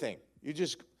 Everything. You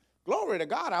just, glory to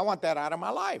God, I want that out of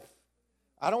my life.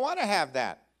 I don't want to have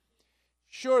that.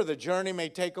 Sure, the journey may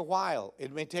take a while.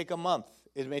 It may take a month.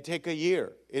 It may take a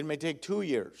year. It may take 2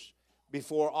 years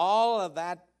before all of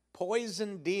that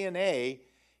poison DNA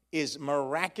is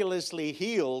miraculously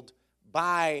healed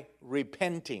by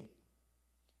repenting.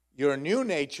 Your new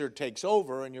nature takes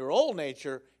over and your old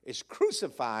nature is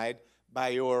crucified by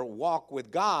your walk with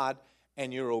God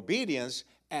and your obedience.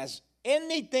 As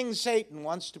anything Satan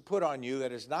wants to put on you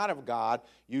that is not of God,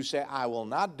 you say, I will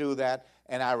not do that,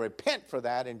 and I repent for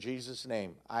that in Jesus'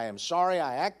 name. I am sorry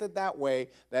I acted that way.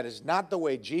 That is not the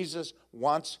way Jesus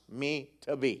wants me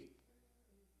to be.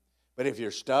 But if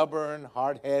you're stubborn,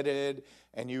 hard-headed,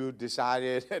 and you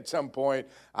decided at some point,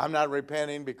 I'm not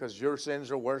repenting because your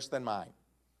sins are worse than mine.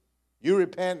 You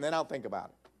repent, and then I'll think about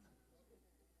it.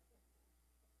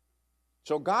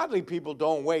 So godly people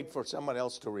don't wait for someone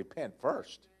else to repent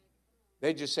first.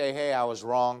 They just say, hey, I was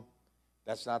wrong.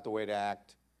 That's not the way to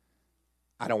act.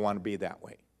 I don't want to be that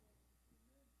way.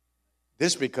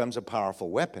 This becomes a powerful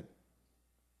weapon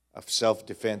of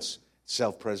self-defense,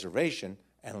 self-preservation,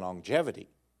 and longevity.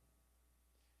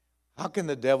 How can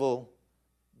the devil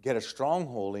get a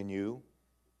stronghold in you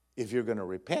if you're going to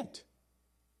repent?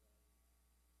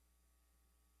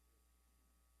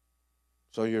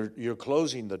 So you're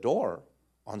closing the door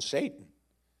on Satan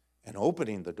and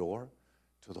opening the door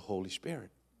to the Holy Spirit.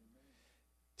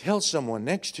 Tell someone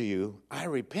next to you, I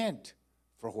repent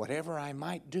for whatever I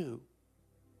might do.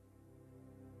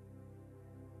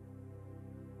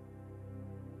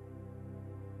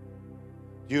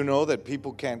 Do you know that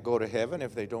people can't go to heaven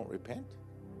if they don't repent?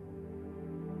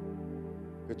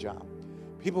 Good job.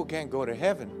 People can't go to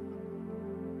heaven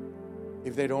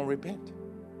if they don't repent.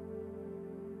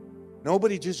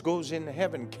 Nobody just goes into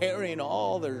heaven carrying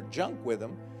all their junk with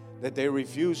them that they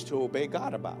refuse to obey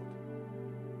God about.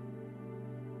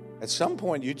 At some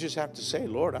point, you just have to say,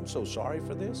 Lord, I'm so sorry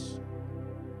for this.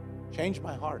 Change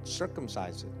my heart,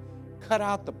 circumcise it. Cut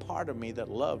out the part of me that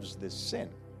loves this sin.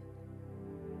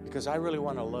 Because I really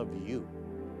want to love you.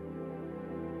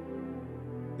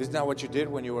 Isn't that what you did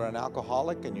when you were an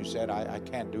alcoholic and you said, I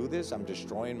can't do this, I'm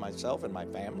destroying myself and my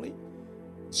family?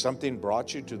 Something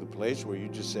brought you to the place where you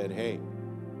just said, hey,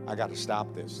 I got to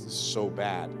stop this. This is so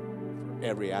bad for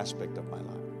every aspect of my life.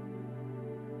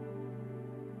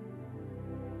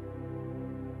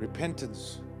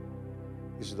 Repentance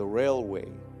is the railway.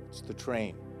 It's the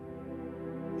train.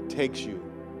 It takes you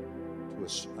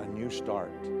to a new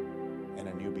start and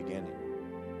a new beginning.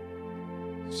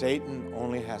 Satan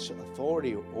only has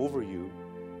authority over you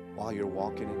while you're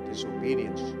walking in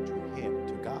disobedience to him,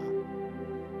 to God.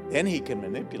 Then he can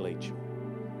manipulate you.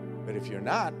 But if you're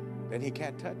not, then he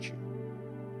can't touch you.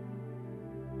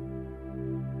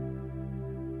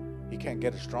 He can't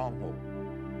get a stronghold.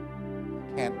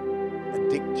 He can't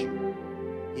addict you.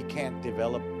 He can't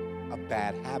develop a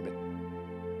bad habit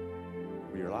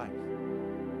for your life.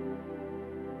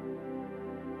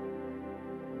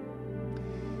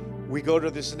 We go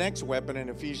to this next weapon in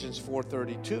Ephesians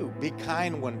 4:32. Be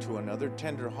kind one to another,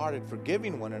 tender-hearted,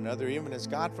 forgiving one another, even as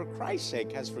God for Christ's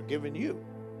sake has forgiven you.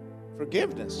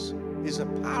 Forgiveness is a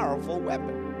powerful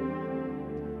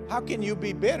weapon. How can you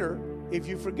be bitter if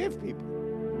you forgive people?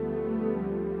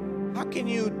 How can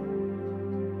you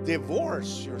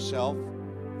divorce yourself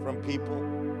from people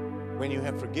when you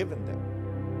have forgiven them?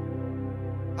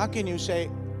 How can you say,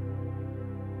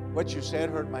 What you said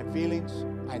hurt my feelings.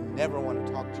 I never want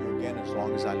to talk to you again as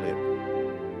long as I live.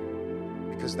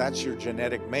 Because that's your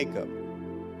genetic makeup.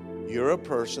 You're a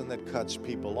person that cuts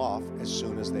people off as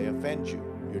soon as they offend you.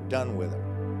 You're done with them.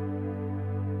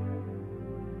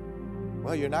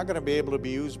 Well, you're not going to be able to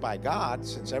be used by God,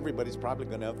 since everybody's probably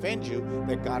going to offend you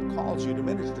that God calls you to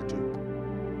minister to.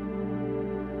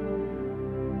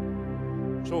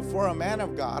 So for a man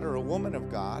of God or a woman of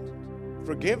God,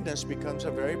 forgiveness becomes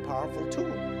a very powerful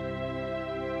tool.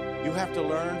 You have to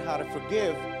learn how to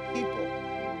forgive people.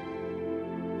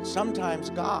 Sometimes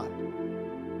God.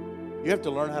 You have to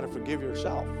learn how to forgive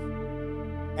yourself.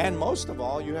 And most of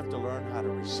all, you have to learn how to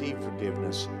receive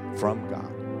forgiveness from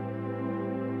God.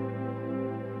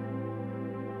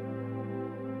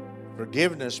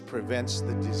 Forgiveness prevents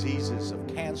the diseases of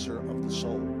cancer of the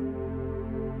soul,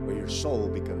 where your soul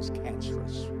becomes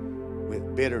cancerous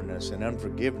with bitterness and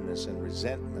unforgiveness and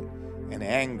resentment and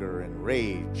anger and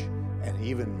rage and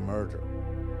even murder.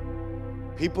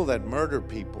 People that murder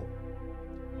people,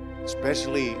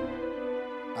 especially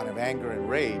out of anger and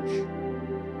rage,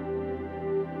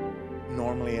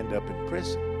 normally end up in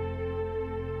prison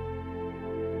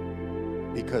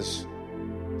because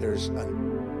there's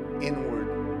an inward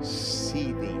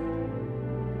seething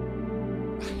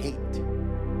hate.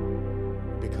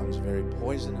 It becomes very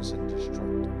poisonous and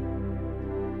destructive.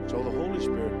 So the Holy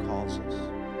Spirit calls us,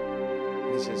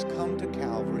 and He says, come to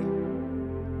Calvary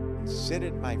and sit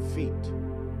at my feet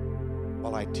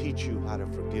while I teach you how to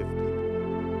forgive people.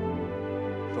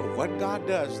 So what God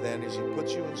does then is He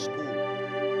puts you in school.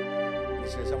 He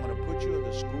says, I'm going to put you in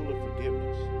the school of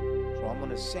forgiveness. So I'm going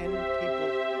to send people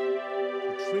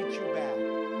to treat you bad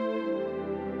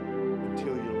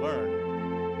until you learn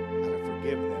how to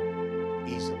forgive them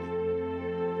easily.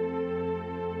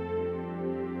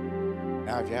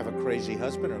 Now, if you have a crazy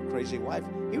husband or a crazy wife,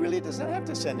 He really doesn't have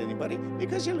to send anybody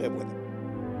because you live with him.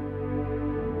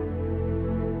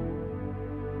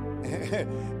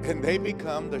 And they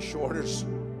become the shortest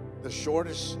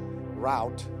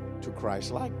route to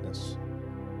Christ likeness,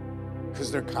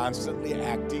 because they're constantly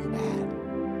acting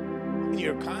bad.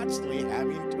 You're constantly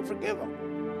having to forgive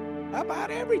them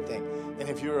about everything. And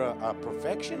if you're a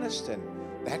perfectionist and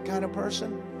that kind of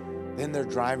person, then they're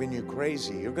driving you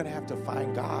crazy. You're going to have to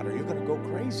find God, or you're going to go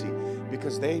crazy,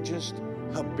 because they just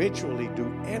habitually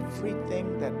do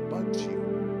everything that bugs you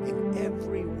in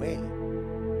every way.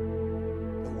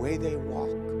 The way they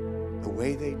walk, the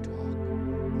way they talk,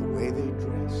 the way they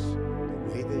dress, the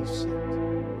way they sit,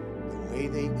 the way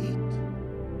they eat,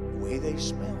 the way they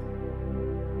smell.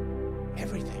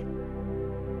 Everything.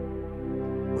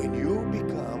 When you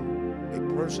become a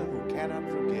person who cannot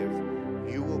forgive,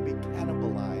 you will be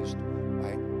cannibalized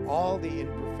by all the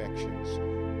imperfections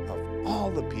of all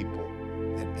the people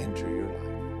that enter your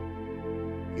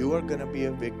life. You are going to be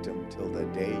a victim till the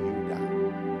day you die,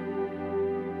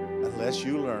 unless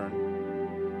you learn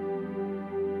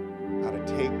how to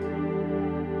take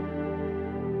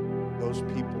those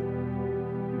people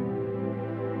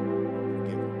and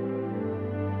forgive them.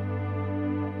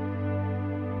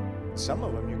 Some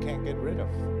of them you can't get rid of.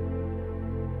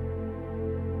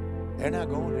 They're not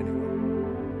going anywhere.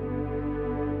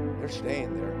 They're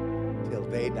staying there till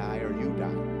they die or you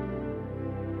die.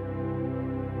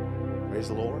 Praise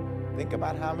the Lord. Think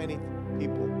about how many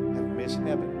people have missed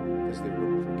heaven because they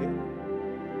wouldn't forgive.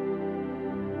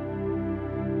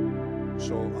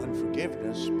 So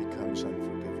unforgiveness becomes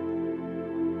unforgivable.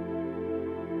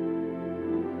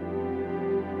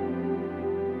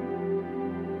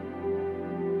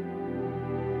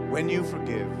 When you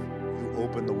forgive, you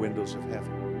open the windows of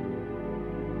heaven.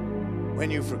 When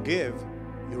you forgive,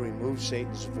 you remove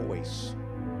Satan's voice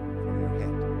from your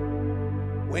head.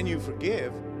 When you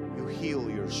forgive, you heal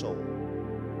your soul.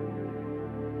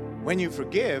 When you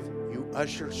forgive, you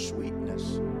usher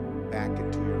sweetness back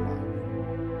into your life.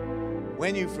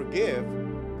 When you forgive,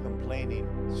 complaining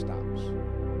stops.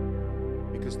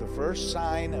 Because the first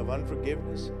sign of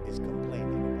unforgiveness is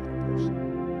complaining about a person.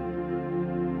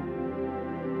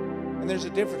 And there's a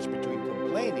difference between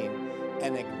complaining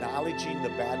and acknowledging the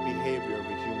bad behavior of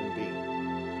a human being.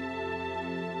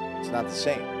 It's not the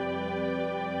same.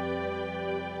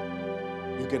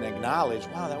 You can acknowledge,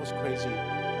 wow, that was crazy,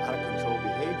 out of control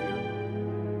behavior.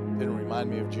 Didn't remind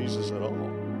me of Jesus at all.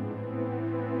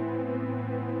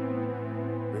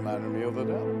 Reminded me of the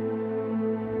devil.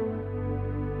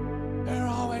 They're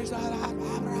always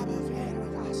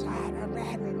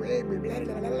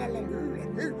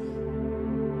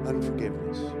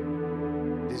unforgiveness.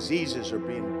 Diseases are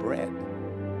being bred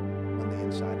on the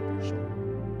inside of your soul.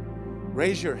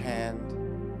 Raise your hand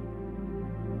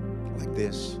like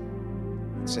this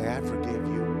and say, I forgive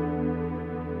you.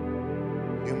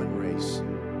 human race.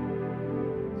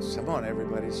 Come on,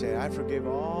 everybody, say, I forgive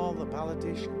all the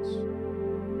politicians.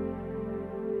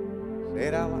 Say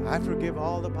it out loud. I forgive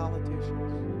all the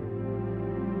politicians.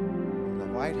 From the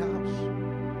White House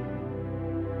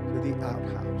to the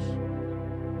outhouse.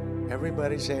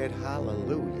 Everybody say it,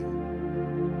 hallelujah.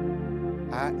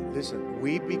 Listen,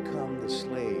 we become the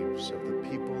slaves of the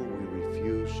people we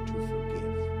refuse to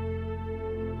forgive.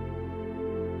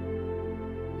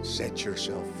 Set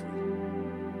yourself free.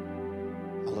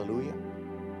 Hallelujah.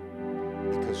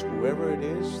 Because whoever it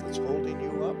is that's holding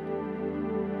you up,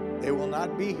 they will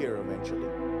not be here eventually.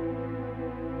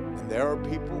 And there are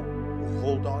people who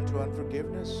hold on to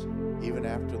unforgiveness even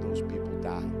after those people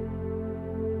die.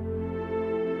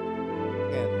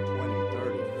 10, 20,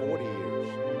 30, 40 years,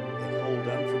 they hold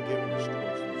unforgiveness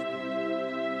towards those people.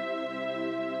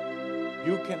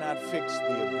 You cannot fix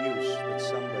the abuse that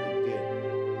somebody did,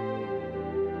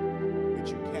 but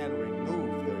you can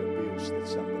remove the abuse that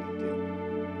somebody did.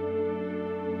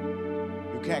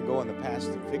 You can't go in the past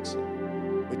and fix it,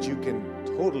 but you can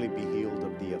totally be healed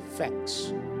of the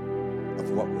effects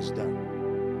of what was done.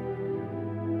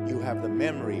 You have the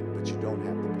memory, but you don't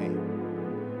have the pain.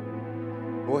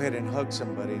 Go ahead and hug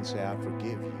somebody and say, I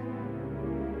forgive you.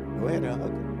 Go ahead and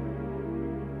hug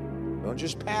them. Don't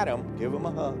just pat them, give them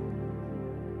a hug.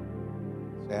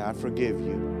 Say, I forgive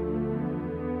you.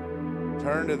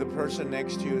 Turn to the person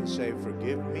next to you and say,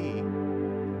 forgive me.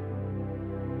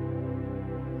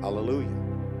 Hallelujah.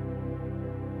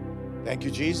 Thank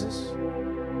you, Jesus.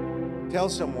 Tell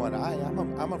someone,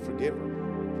 I'm a forgiver.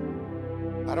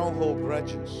 I don't hold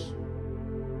grudges.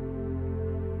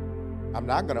 I'm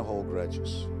not going to hold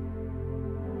grudges.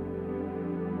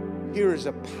 Here is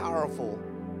a powerful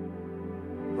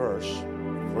verse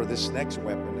for this next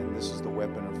weapon, and this is the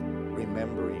weapon of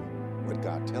remembering what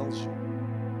God tells you.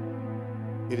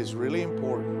 It is really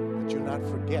important that you not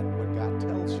forget what God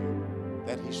tells you,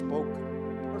 that He spoke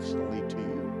personally to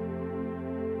you.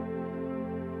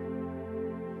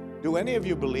 Do any of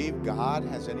you believe God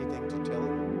has anything to tell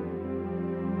you?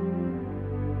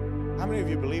 How many of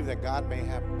you believe that God may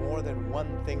have more than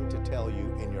one thing to tell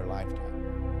you in your lifetime?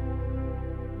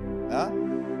 Huh?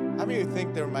 How many of you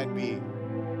think there might be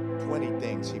 20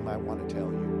 things He might want to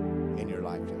tell you in your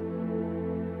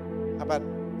lifetime? How about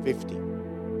 50?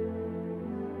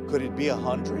 Could it be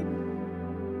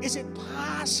 100? Is it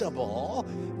possible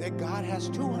that God has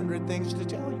 200 things to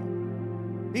tell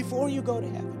you before you go to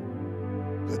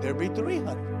heaven? Could there be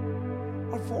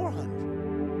 300 or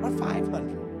 400 or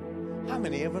 500? How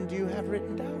many of them do you have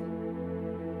written down?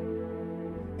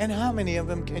 And how many of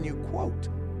them can you quote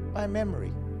by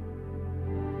memory?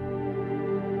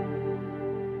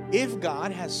 If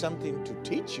God has something to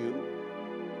teach you,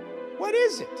 what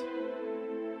is it?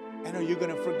 And are you going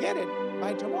to forget it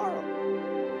by tomorrow?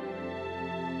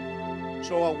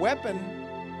 So a weapon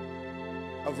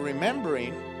of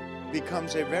remembering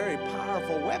becomes a very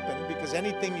powerful weapon, because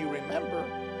anything you remember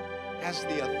has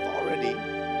the authority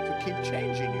to keep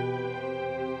changing you.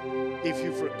 If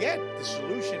you forget the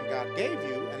solution God gave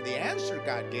you and the answer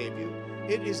God gave you,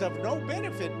 it is of no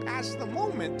benefit past the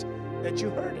moment that you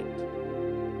heard it.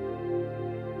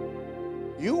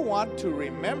 You want to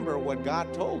remember what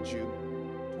God told you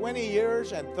 20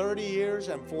 years and 30 years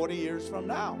and 40 years from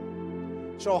now.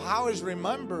 So how is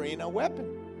remembering a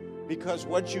weapon? Because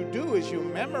what you do is you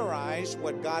memorize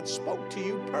what God spoke to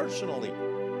you personally.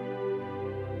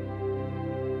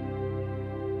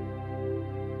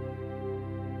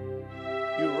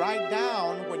 You write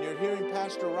down when you're hearing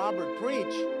Pastor Robert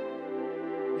preach,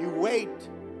 you wait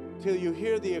till you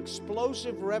hear the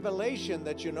explosive revelation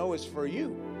that you know is for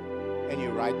you, and you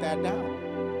write that down.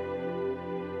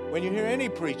 When you hear any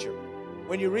preacher,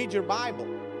 when you read your Bible,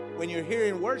 when you're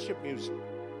hearing worship music,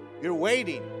 you're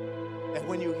waiting. And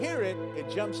when you hear it, it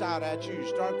jumps out at you, you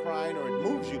start crying, or it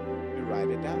moves you, you write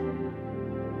it down.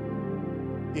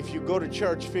 If you go to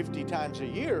church 50 times a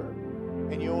year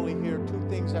and you only hear 2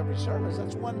 things every service,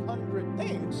 that's 100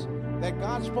 things that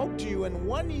God spoke to you in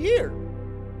 1 year.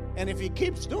 And if He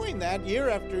keeps doing that year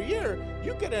after year,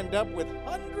 you could end up with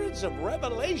hundreds of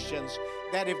revelations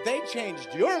that if they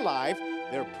changed your life,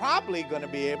 they're probably going to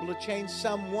be able to change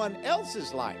someone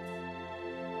else's life.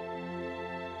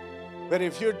 But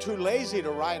if you're too lazy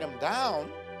to write them down,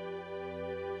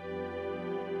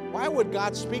 why would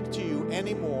God speak to you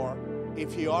anymore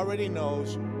if He already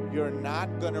knows you're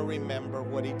not going to remember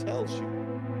what He tells you?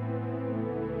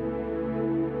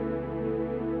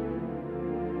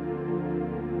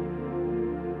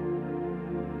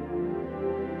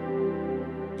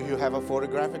 Do you have a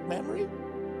photographic memory?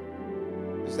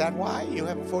 Is that why you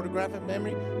have a photographic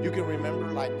memory? You can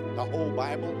remember like the whole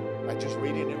Bible by just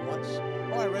reading it once.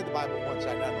 Oh, I read the Bible once,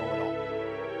 I now know it all.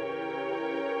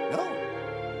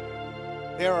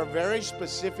 No. There are very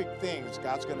specific things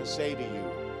God's going to say to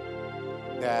you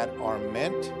that are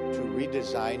meant to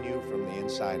redesign you from the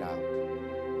inside out.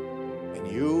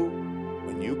 And you,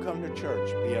 when you come to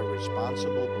church, be a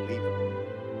responsible believer.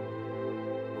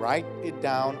 Write it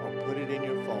down or put it in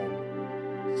your phone.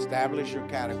 Establish your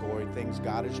category, things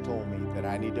God has told me that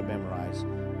I need to memorize.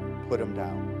 Put them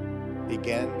down.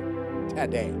 Begin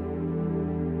today.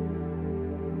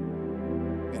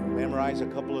 And memorize a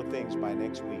couple of things by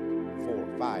next week. 4,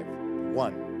 5,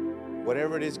 1.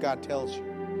 Whatever it is God tells you.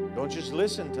 Don't just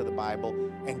listen to the Bible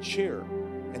and cheer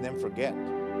and then forget.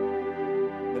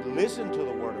 But listen to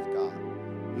the Word of God.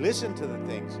 Listen to the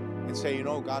things and say, you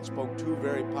know, God spoke 2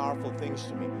 very powerful things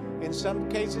to me. In some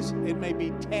cases, it may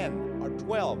be 10 or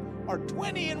 12 or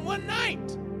 20 in one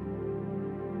night.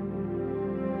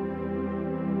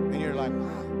 And you're like,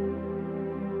 wow,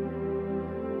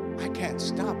 I can't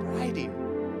stop writing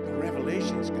the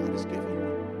revelations God has given me.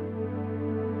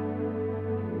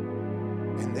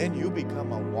 And then you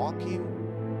become a walking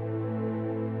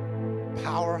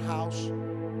powerhouse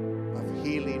of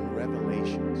healing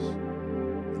revelations.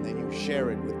 And then you share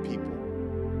it with people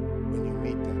when you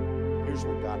meet them. Here's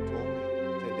what God told me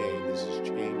today. This has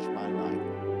changed my life.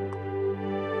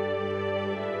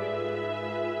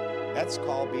 That's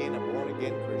called being a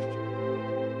born-again Christian.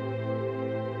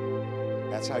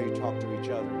 That's how you talk to each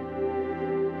other.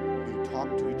 You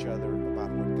talk to each other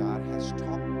about what God has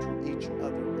talked to each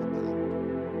other about.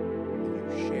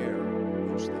 Share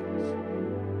those things.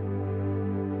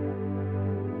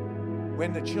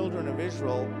 When the children of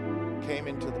Israel came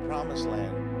into the promised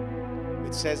land,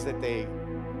 it says that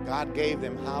God gave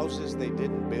them houses they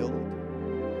didn't build,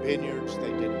 vineyards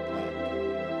they didn't plant,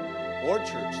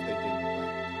 orchards they didn't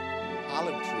plant,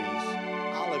 olive trees,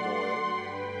 olive oil.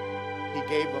 He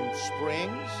gave them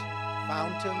springs,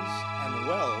 fountains, and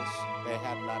wells they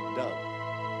had not dug.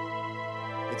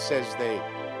 It says they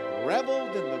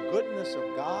reveled in the goodness of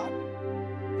God,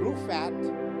 grew fat,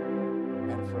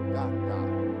 and forgot God.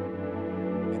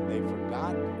 And they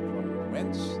forgot from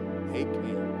whence they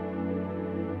came.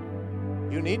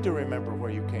 You need to remember where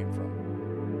you came from.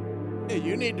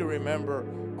 You need to remember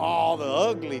all the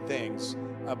ugly things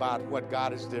about what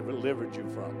God has delivered you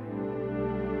from.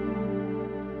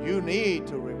 You need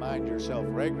to remind yourself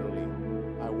regularly,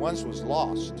 I once was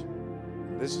lost,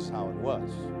 and this is how it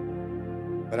was,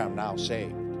 but I'm now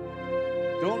saved.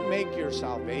 Don't make your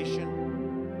salvation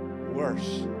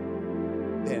worse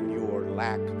than your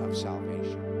lack of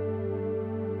salvation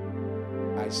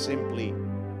by simply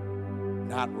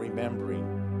not remembering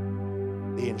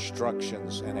the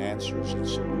instructions and answers and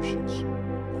solutions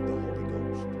of the Holy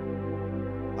Ghost.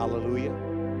 Hallelujah.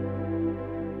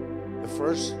 The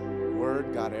first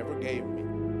word God ever gave me,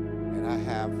 and I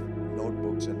have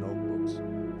notebooks and notebooks,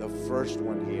 the first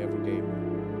one He ever gave me,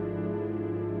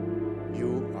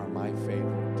 you are my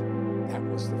favorite. That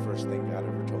was the first thing God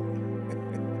ever told me.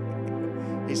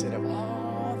 He said, of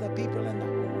all the people in the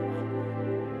whole world.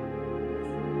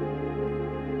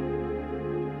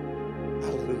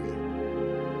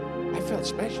 Hallelujah. I felt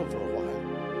special for a while.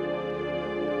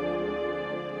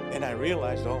 And I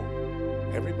realized, oh,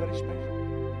 everybody's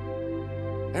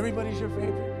special. Everybody's your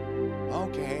favorite.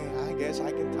 Okay, I guess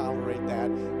I can tolerate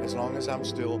that as long as I'm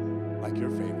still like your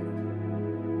favorite.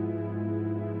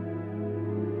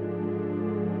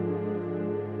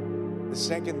 The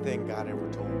second thing God ever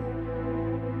told me,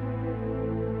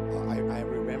 I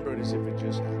remember it as if it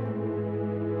just happened.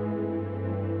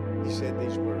 He said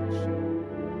these words,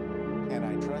 can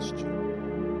I trust you?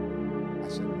 I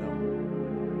said, no.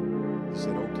 He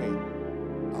said, okay,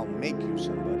 I'll make you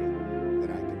somebody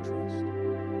that I can trust.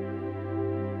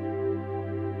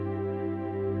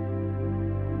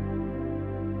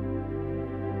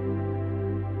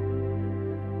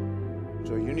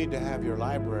 So you need to have your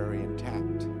library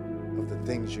intact of the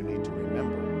things you need to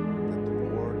remember that the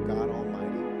Lord God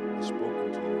Almighty has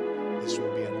spoken to you. This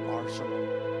will be an arsenal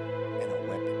and a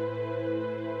weapon.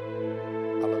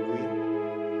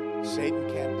 Hallelujah. Satan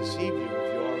can't deceive you if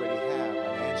you already have an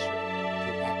answer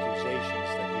to accusations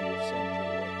that he will send your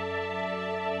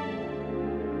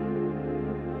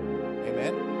way.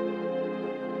 Amen?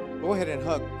 Go ahead and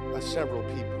hug several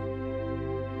people.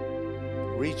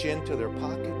 Reach into their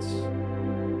pockets.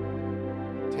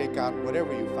 Take out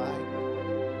whatever you find.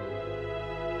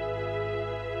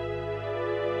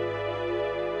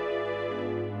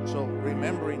 So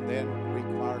remembering then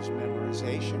requires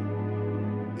memorization.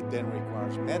 It then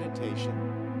requires meditation.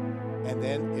 And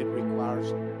then it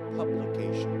requires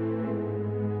publication.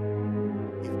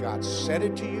 If God said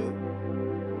it to you,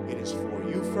 it is for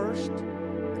you first.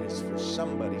 It is for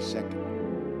somebody second.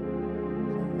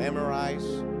 So memorize,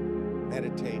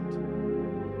 meditate,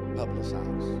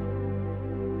 publicize.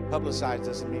 Publicize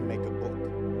doesn't mean make a book,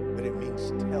 but it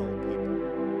means tell people.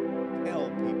 Tell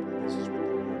people this is what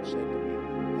the Lord said to me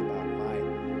about my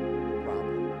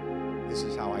problem. This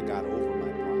is how I got over my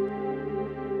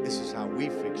problem. This is how we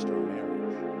fixed our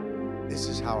marriage. This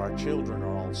is how our children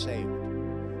are all saved.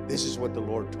 This is what the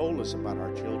Lord told us about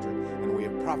our children, and we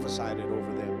have prophesied it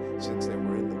over them since they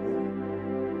were in the womb.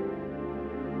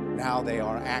 Now they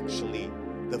are actually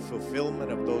the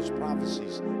fulfillment of those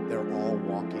prophecies. They're all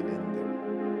walking in there.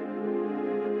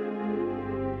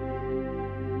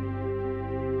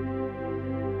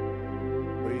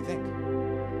 What do you think?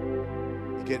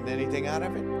 You getting anything out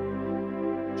of it?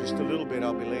 Just a little bit.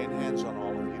 I'll be laying hands on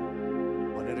all of you,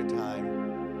 one at a time,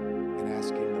 and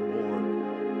asking the Lord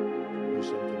to do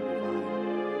something divine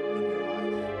in your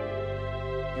life.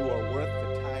 You are worth the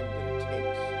time that it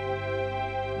takes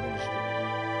to minister.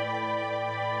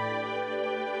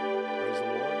 Praise the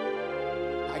Lord.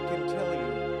 I can tell you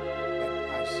that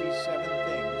I see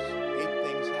 8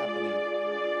 things happening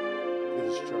to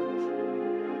this church.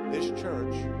 This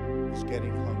church is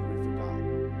getting hungry for God.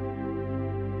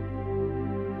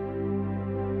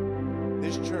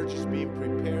 This church is being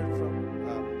prepared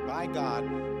by God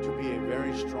to be a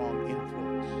very strong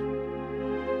influence.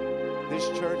 This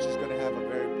church is going to have a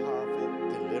very powerful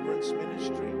deliverance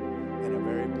ministry and a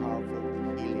very powerful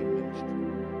healing ministry.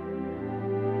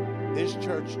 This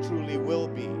church truly will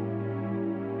be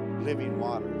living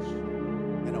waters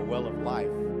and a well of life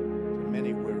to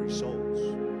many weary souls.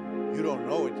 You don't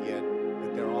know it yet,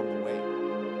 but they're on the way.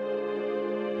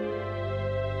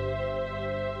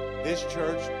 This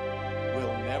church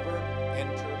will never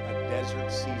enter a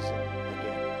desert season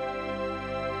again.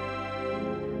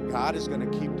 God is going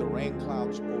to keep the rain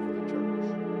clouds over the church.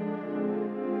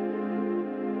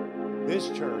 This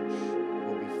church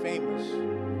will be famous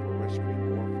for rescuing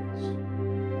orphans,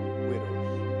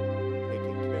 widows,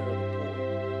 taking care of the poor,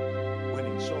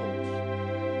 winning souls,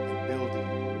 and building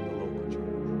the local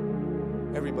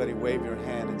church. Everybody wave your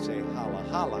hand and say, holla,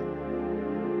 holla.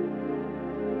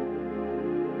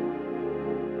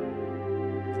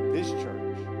 This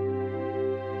church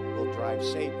will drive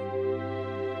Satan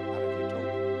out of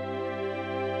Utopia.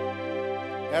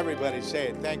 Everybody say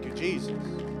it. Thank you, Jesus.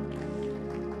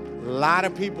 A lot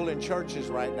of people in churches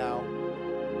right now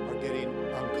are getting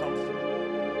uncomfortable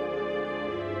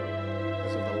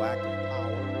because of the lack of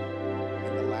power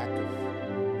and the lack of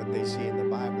what they see in the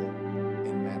Bible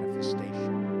in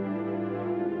manifestation.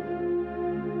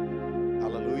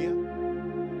 Hallelujah.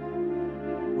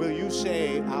 Will you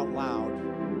say out loud,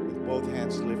 both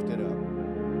hands lifted up,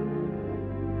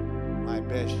 my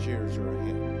best years are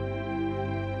ahead.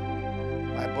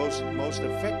 My most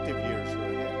effective years are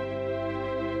ahead.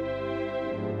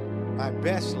 My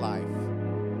best life,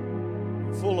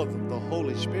 full of the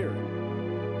Holy Spirit,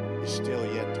 is still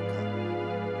yet to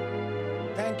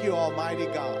come. Thank you, Almighty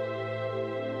God,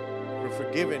 for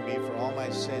forgiving me for all my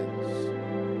sins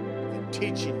and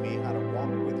teaching me how to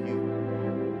walk with you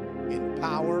in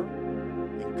power,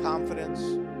 in confidence,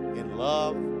 in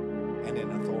love, and in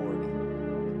authority.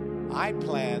 I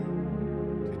plan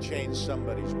to change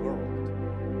somebody's world.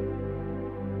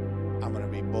 I'm going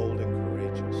to be bold and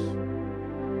courageous.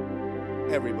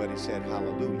 Everybody said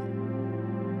hallelujah.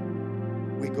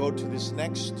 We go to this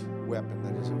next weapon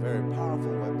that is a very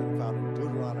powerful weapon found in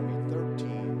Deuteronomy 13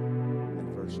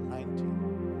 and verse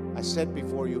 19. I set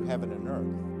before you heaven and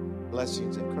earth,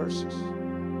 blessings and curses,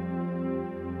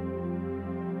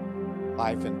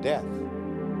 life and death.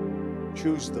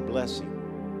 Choose the blessing.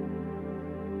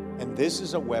 And this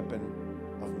is a weapon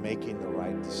of making the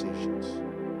right decisions.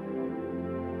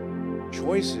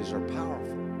 Choices are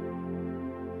powerful.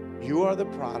 You are the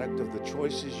product of the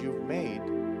choices you've made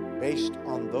based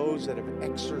on those that have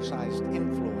exercised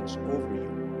influence over you.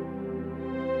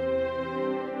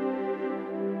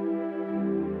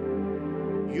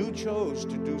 You chose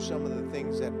to do some of the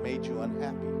things that made you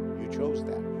unhappy. You chose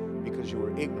that because you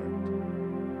were ignorant.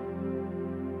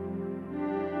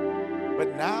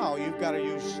 But now you've got to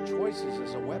use choices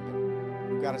as a weapon.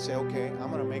 You've got to say, okay, I'm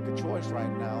going to make a choice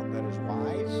right now that is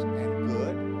wise and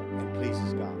good and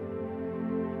pleases God.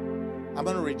 I'm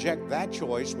going to reject that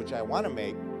choice, which I want to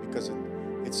make because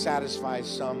it satisfies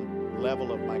some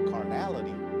level of my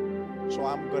carnality. So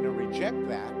I'm going to reject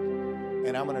that,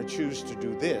 and I'm going to choose to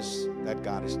do this that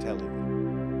God is telling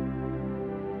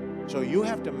me. So you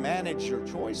have to manage your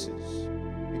choices,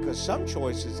 because some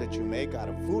choices that you make out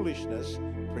of foolishness,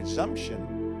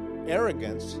 presumption,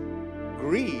 arrogance,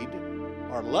 greed,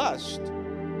 or lust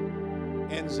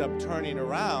ends up turning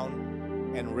around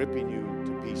and ripping you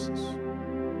to pieces.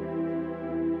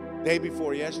 Day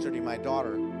before yesterday, my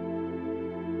daughter,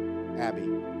 Abby,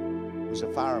 who's a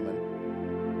fireman,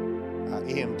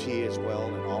 EMT as well,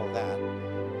 and all of that,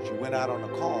 she went out on a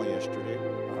call yesterday,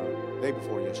 day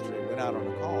before yesterday, went out on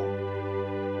a call,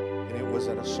 and it was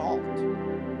an assault.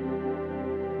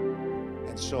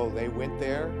 And so they went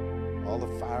there, all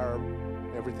the fire,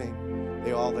 everything,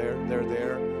 they're there,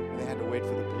 and they had to wait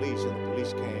for the police, and the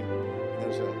police came, and there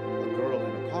was a girl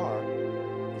in a car,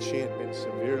 and she had been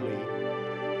severely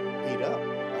beat up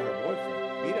by her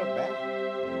boyfriend, beat up bad,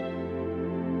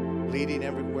 bleeding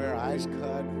everywhere, eyes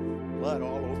cut, blood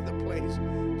all over the place,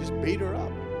 just beat her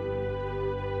up.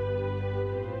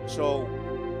 So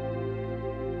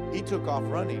he took off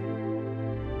running.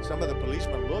 Some of the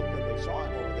policemen looked and they saw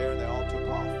him over there and they all took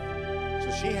off. So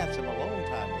she had some alone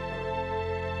time with her.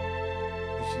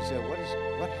 And she said, what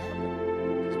happened?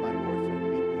 Because my boyfriend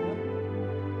beat me up.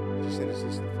 She said, is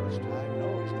this the first time? No,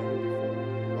 he's done it before.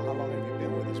 Well, how long have you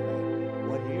been with this man?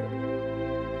 1 year.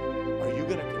 Are you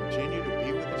going to continue to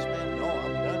be with this man? No,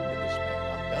 I'm done with this man.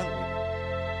 I'm done with him.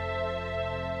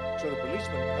 So the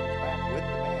policeman comes back with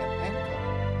the man, handcuffed,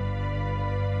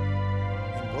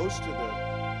 and goes to the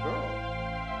girl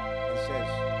and says,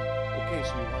 okay,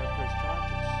 so you want to press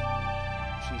charges?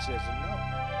 She says, no.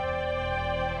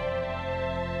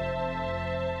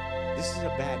 This is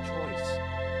a bad choice.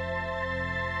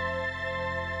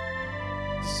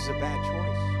 This is a bad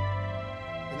choice.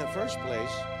 In the first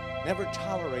place, never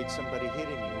tolerate somebody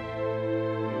hitting you.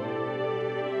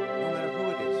 No matter who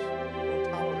it is, don't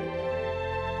tolerate that.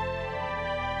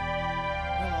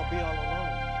 Well, I'll be all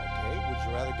alone. Okay, would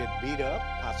you rather get beat up,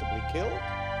 possibly killed,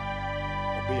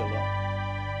 or be alone?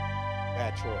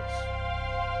 Bad choice.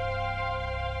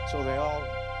 So they all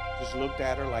just looked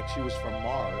at her like she was from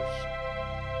Mars.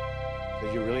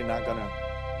 Said, you're really not going to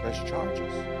press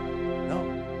charges? No.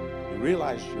 You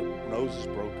realize your nose is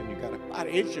broken. You got a lot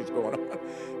of issues going on.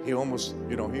 He almost,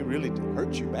 he really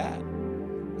hurt you bad.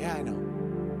 Yeah, I know.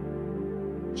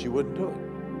 She wouldn't do it.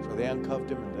 So they uncuffed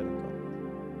him and let him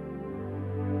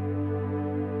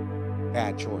go.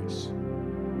 Bad choice.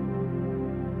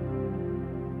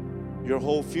 Your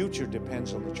whole future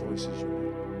depends on the choices you make.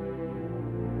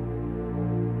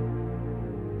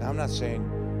 Now, I'm not saying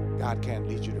God can't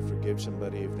lead you to forgive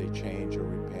somebody if they change or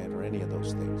repent or any of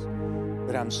those things.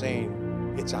 But I'm saying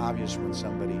it's obvious when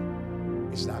somebody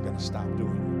is not going to stop doing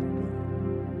what they're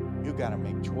doing. You got to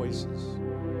make choices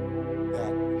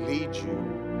that lead you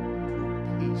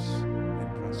to peace and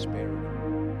prosperity,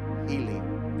 healing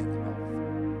and health.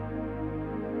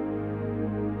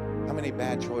 How many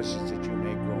bad choices did you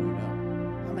make growing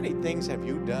up? How many things have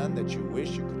you done that you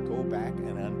wish you could go back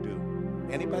and undo?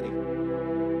 Anybody?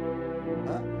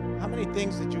 Huh? How many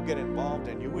things did you get involved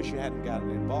in you wish you hadn't gotten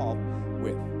involved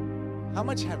with? How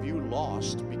much have you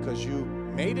lost because you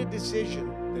made a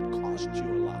decision that cost you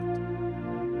a lot?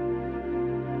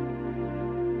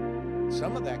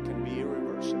 Some of that can be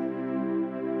irreversible.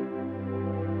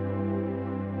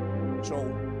 So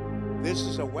this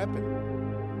is a weapon.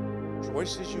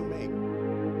 Choices you make.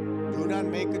 Do not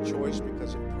make a choice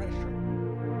because of pressure.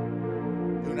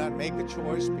 Do not make a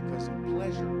choice because of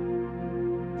pleasure.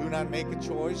 Do not make a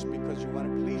choice because you want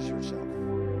to please yourself.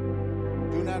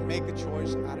 Do not make a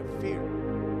choice out of fear.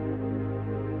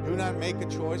 Do not make a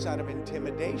choice out of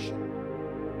intimidation.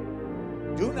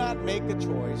 Do not make a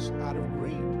choice out of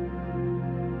greed.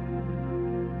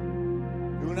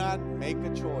 Do not make a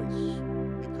choice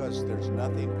because there's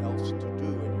nothing else to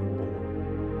do and you're bored.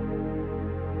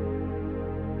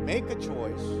 Make a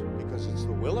choice because it's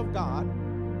the will of God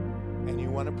and you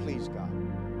want to please God.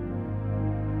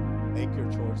 Make your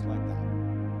choice like that.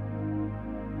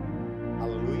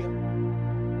 Hallelujah.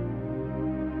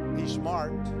 Be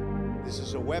smart. This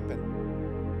is a weapon.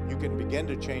 You can begin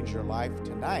to change your life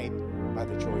tonight by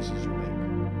the choices you make.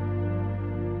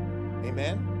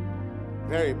 Amen?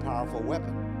 Very powerful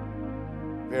weapon.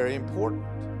 Very important.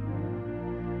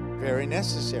 Very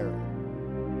necessary.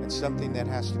 And something that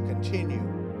has to continue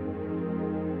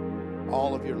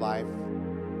all of your life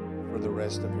for the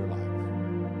rest of your life.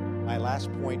 My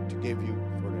last point to give you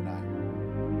for tonight.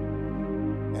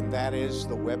 And that is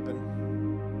the weapon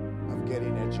of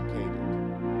getting educated.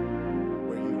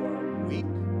 Where you are weak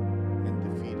and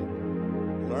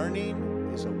defeated. Learning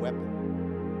is a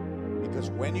weapon. Because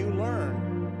when you learn,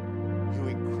 you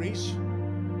increase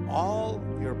all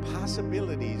your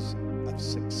possibilities of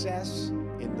success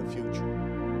in the future.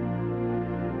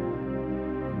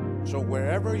 So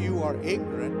wherever you are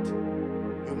ignorant,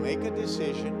 you make a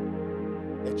decision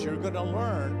that you're going to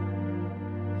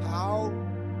learn how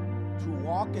to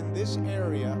walk in this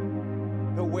area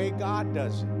the way God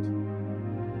does it.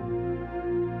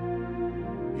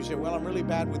 You say, well, I'm really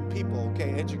bad with people.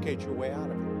 Okay, educate your way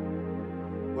out of it.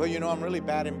 Well, I'm really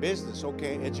bad in business.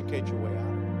 Okay, educate your way out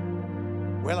of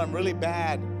it. Well, I'm really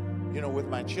bad, with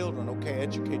my children. Okay,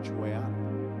 educate your way out of it.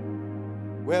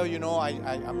 Well,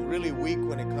 I'm really weak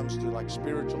when it comes to like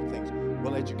spiritual things.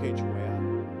 Well, educate your way out of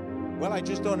it. Well, I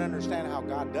just don't understand how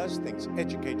God does things.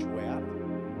 Educate your way out of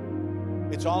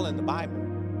it. It's all in the Bible.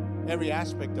 Every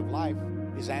aspect of life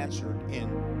is answered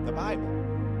in the Bible.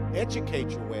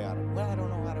 Educate your way out of it. Well, I don't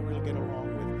know how to really get along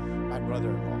with my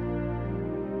brother-in-law.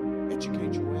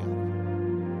 Educate your way out of it.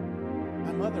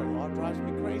 My mother-in-law drives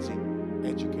me crazy.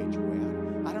 Educate your way out of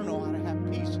it. I don't know how to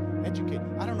have peace. Educate.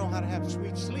 I don't know how to have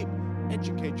sweet sleep.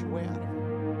 Educate your way out of it.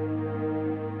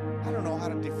 I don't know how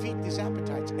to defeat these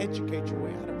appetites. Educate your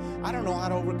way out of it. I don't know how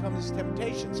to overcome these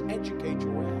temptations. Educate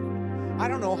your way out of it. I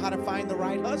don't know how to find the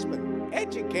right husband.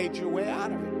 Educate your way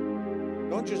out of it.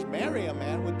 Don't just marry a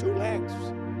man with two legs.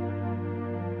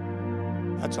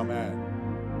 That's a man.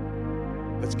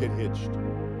 Let's get hitched.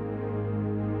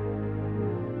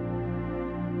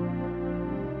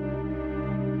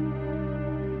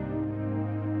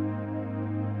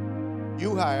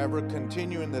 You, however,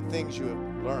 continue in the things you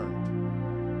have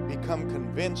learned. Become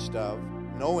convinced of,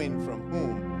 knowing from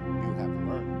whom you have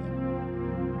learned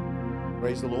them.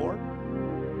 Praise the Lord.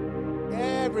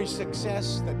 Every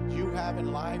success that you have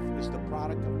in life is the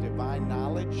product of divine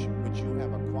knowledge, which you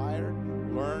have acquired,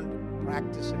 learned,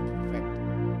 practiced, and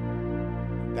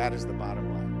perfected. That is the bottom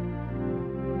line.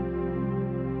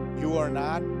 You are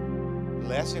not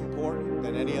less important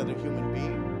than any other human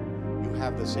being. You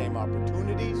have the same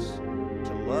opportunities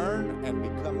to learn and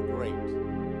become great.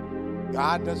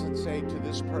 God doesn't say to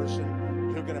this person,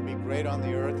 you're going to be great on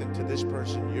the earth, and to this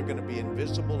person, you're going to be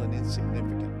invisible and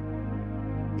insignificant.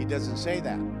 He doesn't say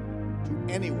that to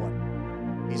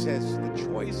anyone. He says the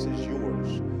choice is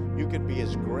yours. You can be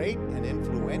as great and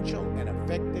influential and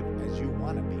effective as you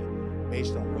want to be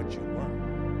based on what you learn.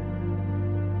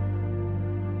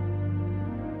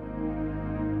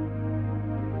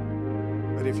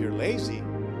 But if you're lazy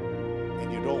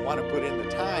and you don't want to put in the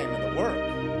time and the work,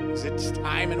 because it's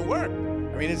time and work.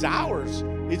 I mean, it's hours,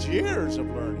 it's years of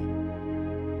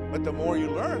learning. But the more you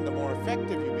learn, the more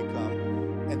effective you become,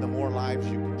 and the more lives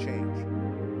you can change.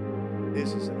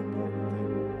 This is an important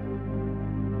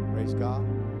thing. Praise God.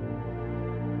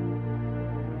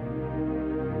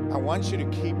 I want you to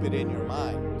keep it in your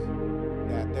mind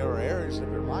that there are areas of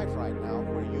your life right now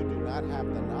where you do not have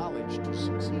the knowledge to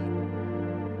succeed.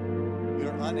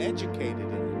 You're uneducated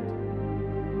in it.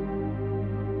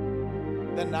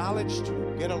 The knowledge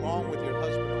to get along with your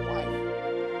husband or wife,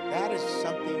 that is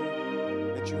something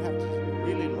that you have to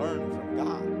really learn from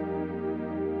God.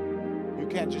 You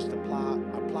can't just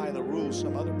apply the rules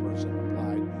some other person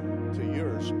applied to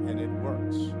yours and it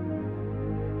works.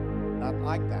 Not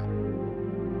like that.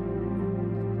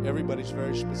 Everybody's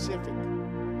very specific.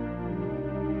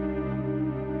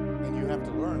 And you have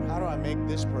to learn, how do I make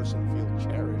this person feel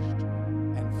cherished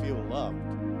and feel loved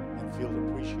and feel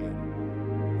appreciated?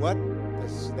 What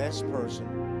does this person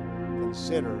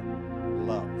consider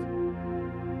love?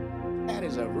 That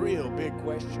is a real big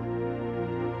question.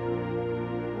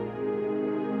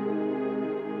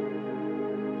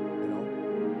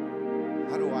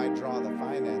 How do I draw the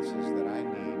finances that I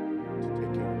need to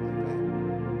take care of my family?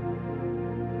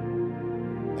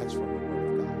 That's from the Word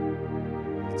of God.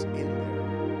 It's in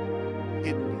there,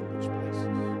 hidden in those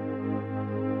places.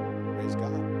 Praise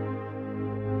God.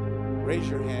 Raise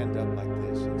your hand up like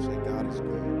this and say, God is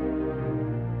good.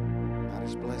 God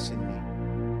is blessing me.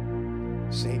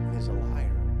 Satan is a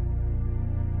liar.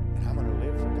 And I'm going to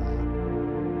live for God. I'm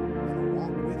going to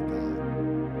walk with God.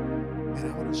 And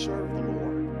I'm going to serve the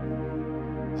Lord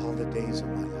all the days of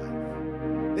my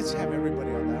life. Let's have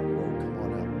everybody on that row come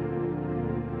on up.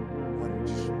 I want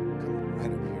to just come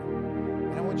right up here.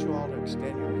 And I want you all to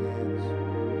extend your hands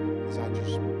as I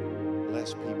just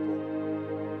bless people.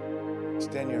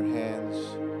 Extend your hands.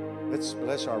 Let's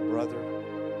bless our brother.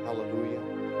 Hallelujah.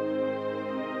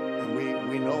 And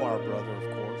we know our brother, of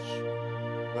course,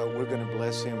 but we're going to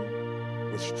bless him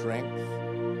with strength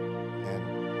and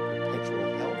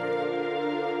perpetual health.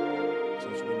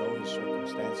 Since we know his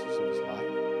circumstances of his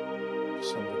life to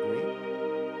some degree,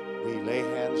 we lay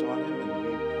hands on him and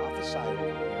we prophesy over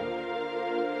him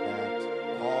that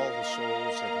all the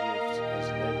souls that he has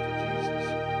led to Jesus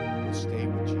will stay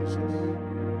with Jesus, and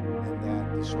that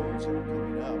the souls that are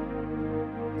coming up,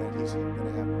 that he's going to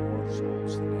have more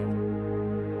souls than ever.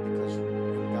 Because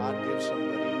when God gives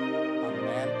somebody a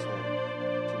mantle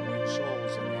to win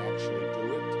souls and they actually do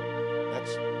it,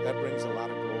 that brings a lot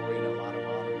of glory and a lot of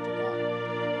honor to God.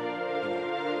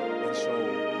 And so,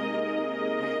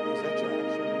 is that your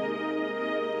action?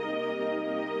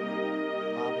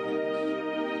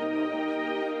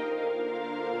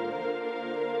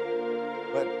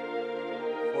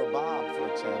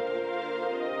 example.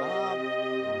 Bob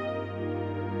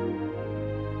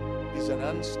is an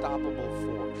unstoppable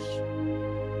force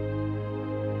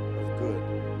of good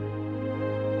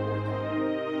for God.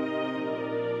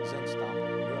 He's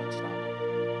unstoppable. You're unstoppable.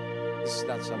 This is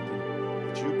not something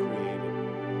that you created.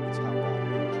 It's how God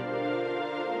made you.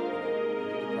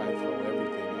 You can try to throw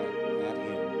everything at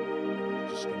him. You're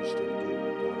just going to still do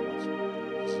what God wants you to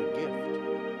do. It's a gift.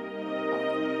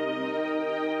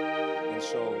 And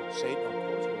so Satan, of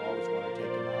course, will always want to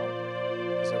take him out.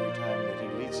 Because every time that he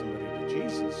leads somebody to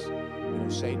Jesus,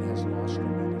 Satan has lost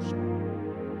another soul.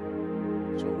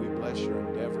 So we bless your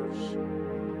endeavors.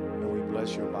 And we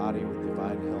bless your body with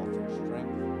divine health and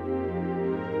strength.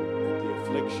 That the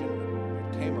affliction that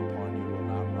came upon you will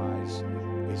not rise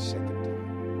a second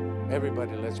time.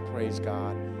 Everybody, let's praise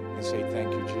God and say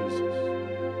thank you, Jesus.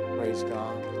 Praise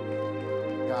God.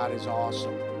 God is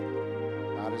awesome.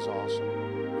 God is awesome.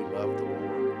 We love the Lord.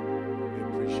 We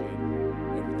appreciate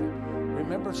everything.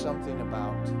 Remember something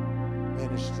about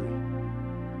ministry,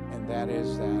 and that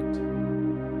is that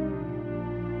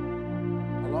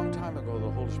a long time ago the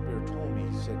Holy Spirit told me,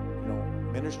 he said,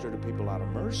 minister to people out of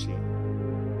mercy,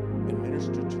 and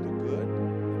minister to the good,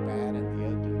 the bad, and the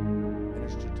ugly.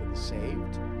 Minister to the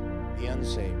saved, the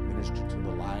unsaved. Minister to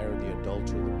the liar, the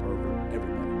adulterer, the pervert,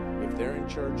 everybody. If they're in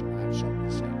church, I have something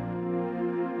to say.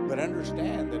 But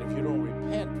understand that if you don't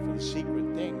repent for the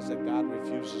secret things that God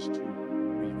refuses to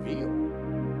reveal,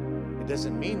 it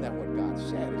doesn't mean that what God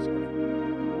said is going to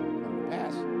come to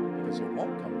pass, because it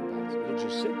won't come to pass. It'll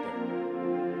just sit there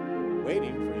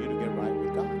waiting for you to get right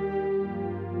with God.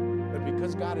 But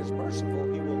because God is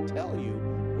merciful, he will tell you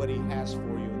what he has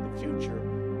for you in the future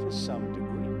to some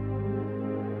degree.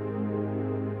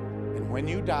 And when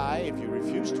you die, if you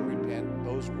refuse to repent,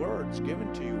 those words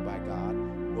given to you by God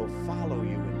will follow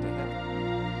you into heaven.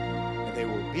 And they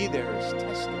will be there as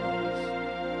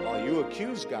testimonies. While you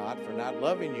accuse God for not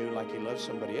loving you like he loves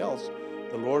somebody else,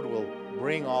 the Lord will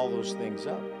bring all those things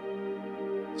up.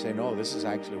 Say, no, this is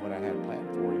actually what I had planned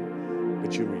for you.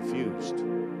 But you refused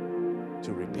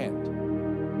to repent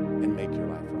and make your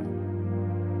life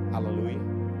right. Hallelujah.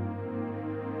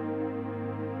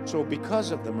 So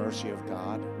because of the mercy of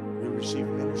God, we receive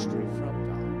ministry from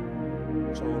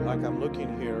God. So like I'm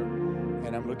looking here,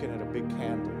 and I'm looking at a big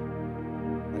candle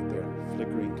right there,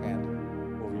 flickering candle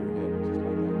over your head, just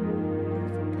like that,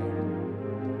 beautiful candle.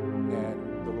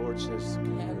 And the Lord says,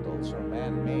 candles are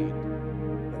man-made,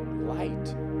 but light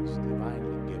is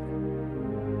divinely given.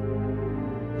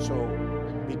 So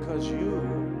because you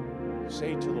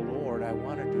say to the Lord, I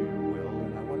want to do your will,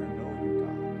 and I want to know you,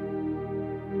 God,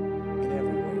 in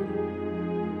every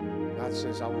way. God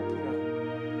says, I will put a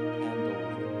candle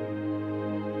on you,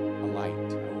 a light.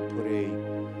 I will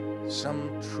put some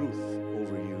truth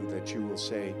over you that you will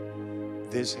say,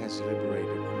 this has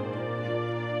liberated me,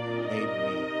 made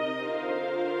me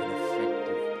an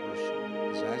effective person.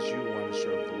 Because as you want to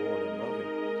serve the Lord and love him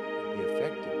and be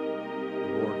effective, the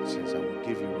Lord says, I will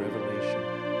give you revelation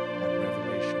on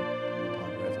revelation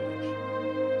upon revelation,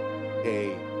 day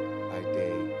by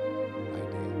day by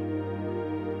day.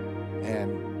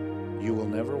 And you will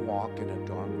never walk in a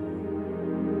dark room.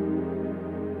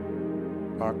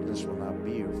 Darkness will not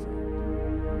be your friend.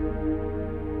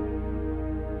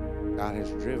 God has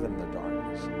driven the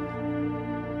darkness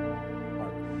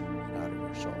out of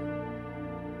your soul.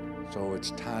 So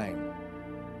it's time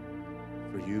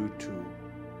for you to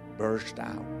burst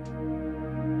out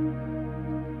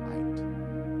light,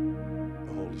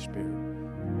 the Holy Spirit.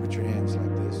 Put your hands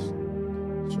like this.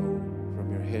 So from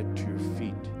your head to your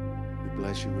feet, we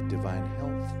bless you with divine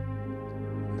health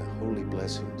and the holy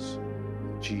blessings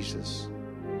of Jesus in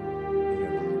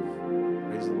your life.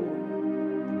 Praise the Lord.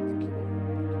 Thank you, Lord.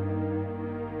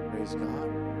 Praise God.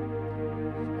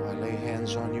 So I lay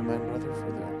hands on you, my brother,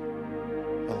 for the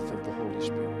health of the Holy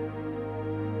Spirit.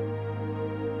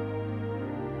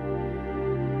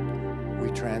 We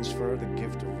transfer the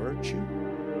gift of virtue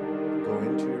to go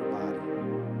into your body.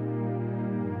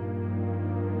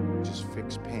 Just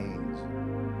fix pains,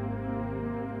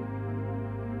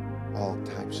 all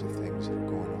types of things that are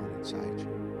going on inside you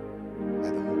by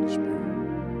the Holy Spirit.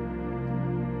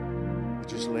 We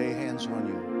just lay hands on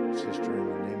you, sister, in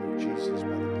the name of Jesus, by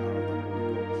the power of the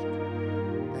Holy Ghost.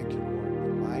 Thank you, Lord,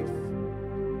 that life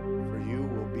for you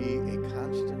will be a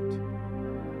constant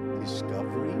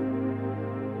discovery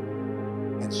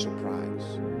and surprise.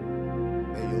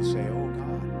 That you'll say, oh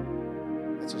God,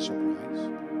 that's a surprise.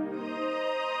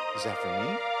 Is that for me?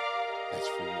 That's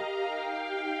for you.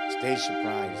 Stay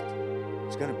surprised.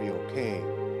 It's going to be okay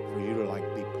for you to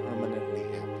be permanently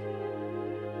happy.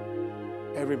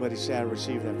 Everybody say, I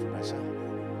receive that for myself.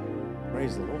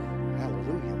 Praise the Lord.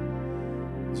 Hallelujah.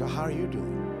 So how are you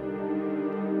doing?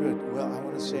 Good. Well, I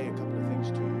want to say a couple of things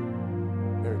to you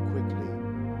very quickly.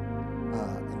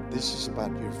 And this is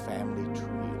about your family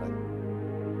tree, like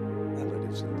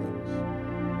relatives and things.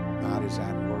 God is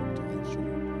at work to answer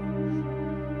your prayers.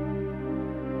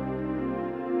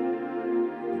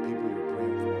 The people you're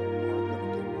praying for are going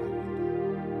to get right with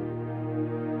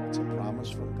God. It's a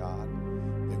promise from God.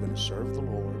 They're going to serve the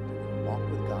Lord. They're going to walk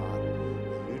with God.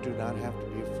 And you do not have to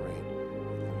be afraid of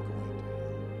them going to hell.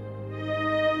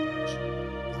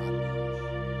 God knows.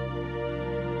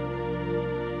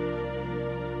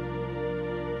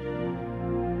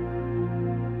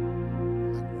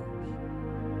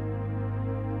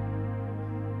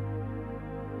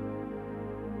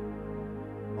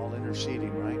 All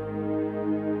interceding, right?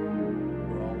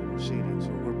 We're all interceding. So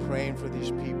we're praying for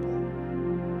these people,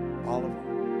 all of them.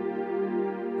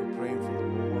 We're praying for the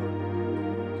Lord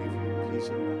to give you peace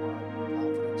in your heart and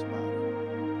confidence about it,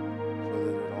 so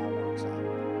that it all works out.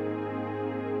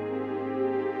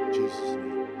 In Jesus' name.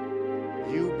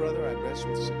 You, brother, I bless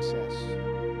with success,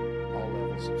 all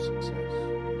levels of success,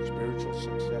 spiritual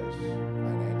success,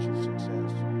 financial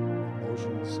success,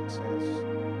 emotional success,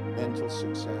 mental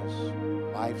success,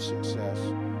 life success.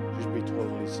 Just be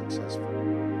totally successful.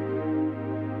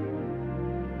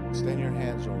 Extend your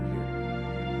hands over here.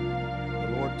 The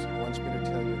Lord wants me to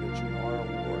tell you that you are a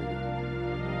warrior.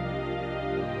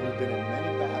 You've been in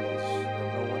many battles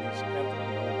that no one has ever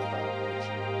known about but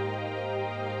you.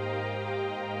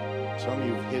 Some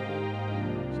you've hidden,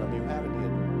 some you haven't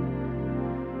hidden.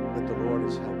 But the Lord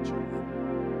has helped you win.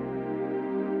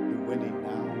 You're winning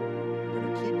now. You're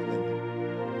going to keep winning.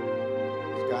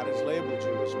 God has labeled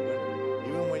you as a winner.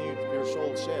 Even when your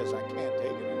soul says, I can't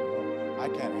take it anymore, I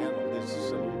can't handle this, this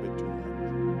is a little bit too much.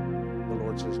 The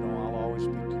Lord says, no, I'll always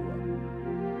pick you up.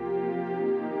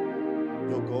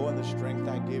 You'll go in the strength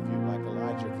I give you like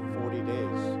Elijah for 40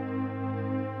 days.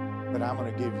 But I'm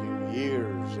going to give you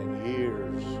years and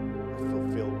years of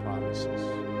fulfilled promises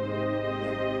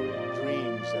and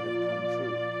dreams that have come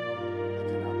true. I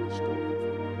cannot restore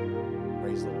them.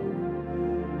 Praise the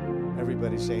Lord.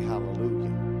 Everybody say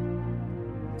hallelujah.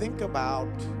 Think about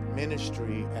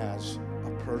ministry as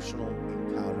a personal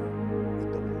encounter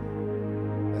with the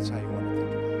Lord. That's how you want to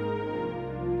think about it.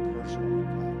 Personal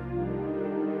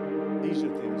encounter. These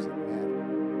are things that matter.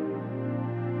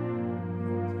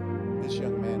 This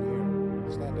young man here,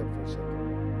 stand up for a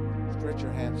second. Stretch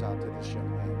your hands out to this young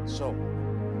man. So,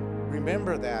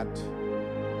 remember that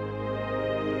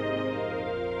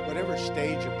whatever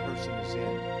stage a person is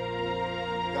in,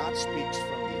 God speaks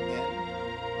from the end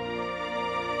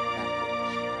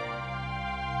backwards.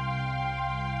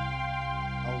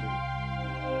 How old are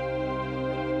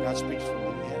you? God speaks from the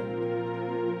end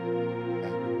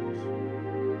backwards.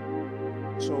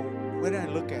 So when I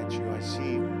look at you, I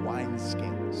see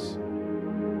wineskins.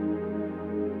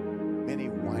 Many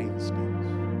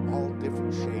wineskins, all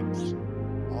different shapes,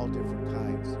 all different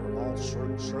kinds. They're all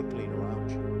circling around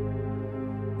you.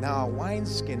 Now, a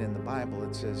wineskin in the Bible,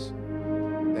 it says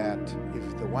that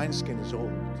if the wineskin is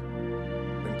old,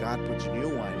 when God puts new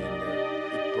wine in there,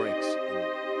 it breaks and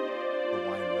the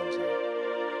wine runs out.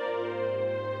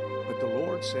 But the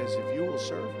Lord says, if you will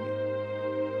serve me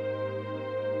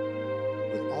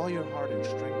with all your heart and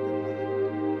strength and mind,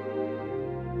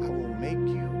 I will make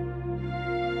you a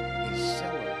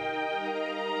seller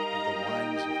of the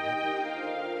wines of heaven.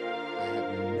 I have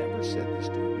never said this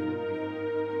to a human being.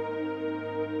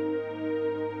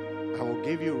 I will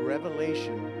give you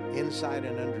revelation, insight,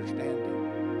 and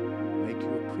understanding, make you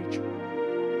a preacher,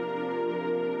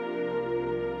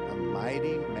 a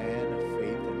mighty man of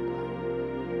faith and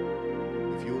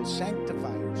power. If you will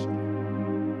sanctify yourself,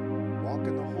 walk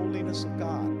in the holiness of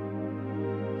God,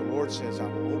 the Lord says, I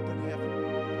will open heaven,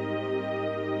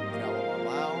 and I will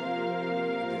allow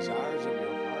the desires of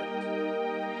your heart to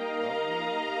love me,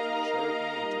 to serve me,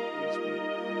 and to please me.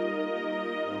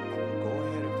 I will go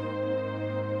ahead of you.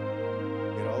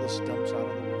 Get all the stumps out of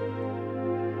the way.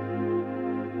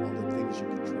 All the things you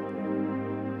can trip over.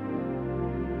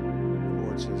 The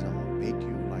Lord says, I will make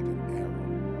you like an arrow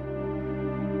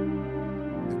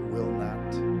that will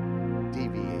not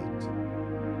deviate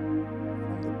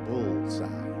from the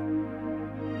bullseye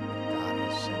that God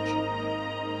has sent you.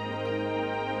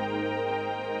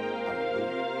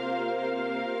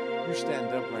 Hallelujah. You stand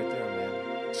up right there,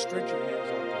 man. Stretch your hands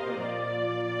out to her.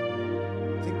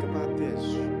 Think about this.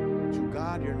 To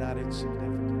God, you're not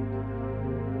insignificant.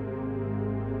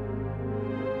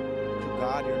 To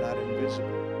God, you're not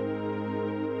invisible.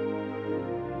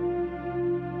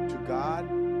 To God,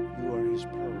 you are His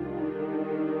pearl.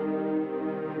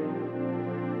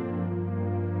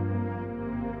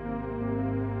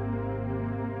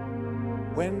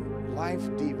 When life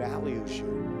devalues you,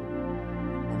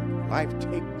 when life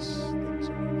takes things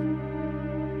away,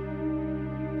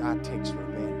 God takes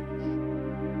revenge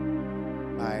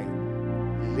by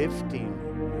lifting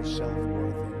your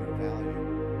self-worth and your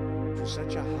value to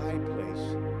such a high place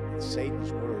that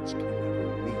Satan's words can never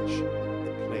reach the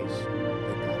place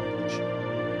that God puts you.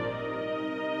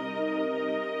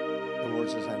 The Lord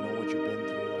says, I know what you've been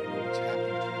through. I know what's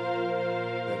happened to you.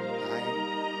 But I'm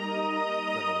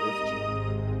going to lift you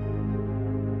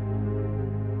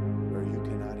where you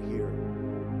cannot hear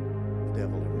the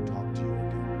devil ever talk to you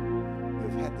again. You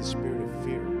have had the spirit of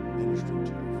fear ministering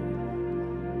to you for a long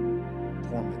time,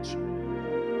 torments you.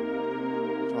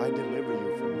 So I deliver you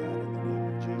from that in the name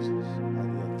of Jesus, by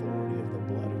the authority of the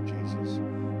blood of Jesus.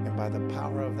 And by the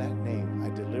power of that name, I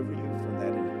deliver you from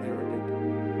that inherited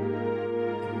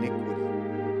iniquity,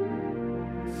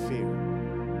 fear,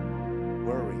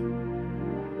 worry,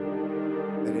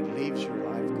 that it leaves your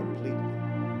life completely.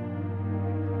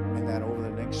 And that over the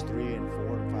next 3 and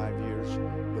 4 and 5 years,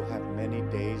 you'll have many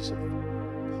days of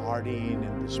partying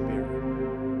in the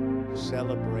Spirit,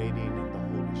 celebrating in the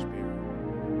Holy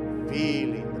Spirit,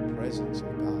 feeling the presence of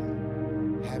God,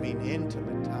 having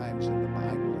intimate times in the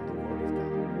Bible and the Word of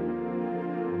God.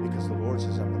 Because the Lord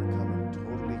says, I'm going to come and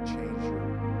totally change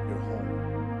your home.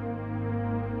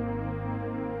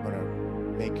 I'm going to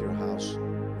make your house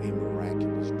a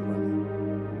miraculous dwelling.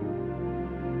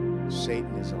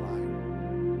 Satan is a liar.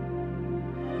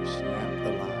 You snap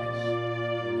the lies.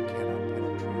 You cannot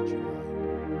penetrate your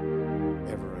mind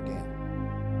ever again.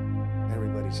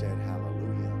 Everybody said,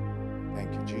 hallelujah.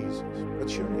 Thank you, Jesus.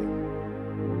 What's your name?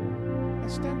 Now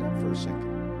stand up for a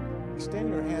second. Extend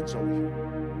your hands over here.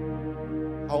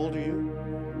 How old are you?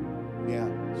 Yeah.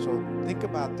 So think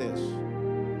about this.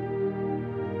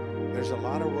 There's a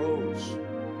lot of roads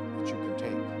that you can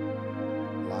take.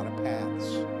 A lot of paths.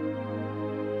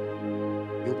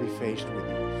 You'll be faced with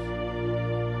these.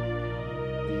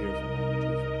 A year from now, 2,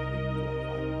 3, 4,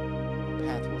 5. A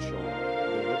path will show up.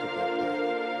 You'll look at that path.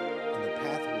 And the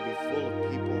path will be full of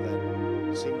people that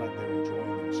seem like they're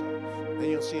enjoying themselves. Then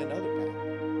you'll see another path.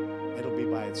 It'll be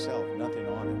by itself, nothing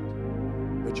on it.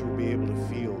 But you'll be able to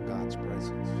feel God's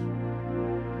presence.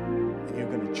 And you're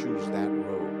going to choose that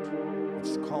road.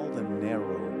 It's called the narrow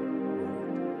road.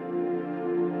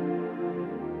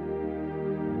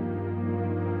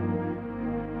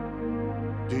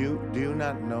 Do you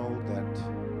not know that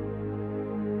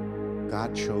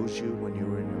God chose you when you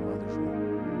were in your mother's womb?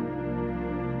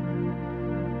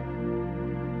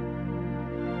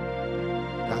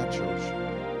 God chose you.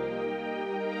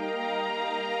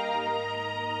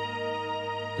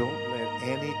 Don't let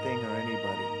anything or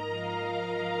anybody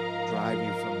drive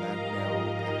you from that narrow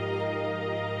path.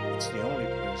 It's the only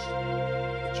place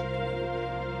that you can ever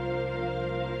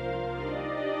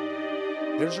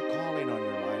be. There's a calling on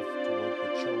your life to work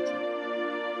with children,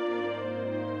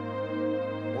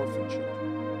 orphan children,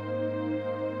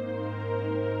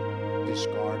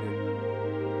 discarded,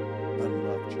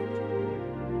 unloved children.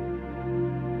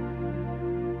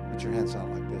 Put your hands out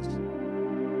like this.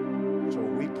 So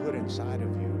we put inside of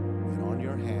you and on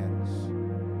your hands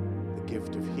the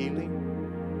gift of healing,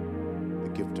 the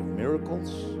gift of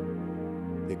miracles,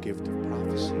 the gift of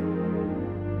prophecy,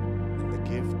 and the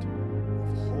gift of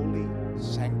holy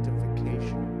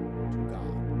sanctification to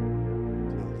God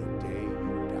till the day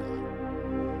you die.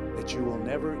 That you will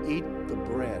never eat the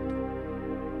bread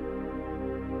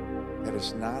that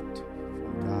is not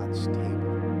from God's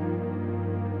table.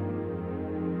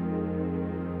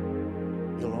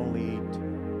 You'll only eat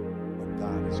what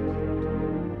God has cooked.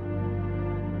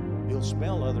 You'll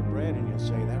smell other bread and you'll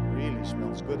say, that really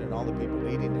smells good. And all the people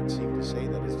eating it seem to say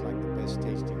that it's like the best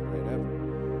tasting bread ever.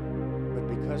 But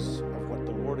because of what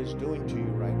the Lord is doing to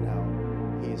you right now,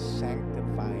 He is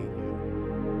sanctifying you.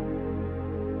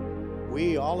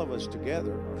 We, all of us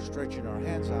together, are stretching our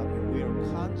hands out and we are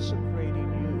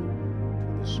consecrating you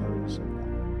to the service of God.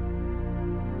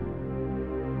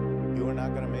 You are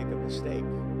not going to make a mistake.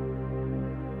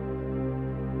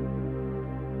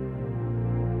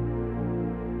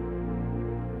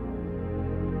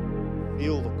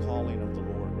 Feel the calling of the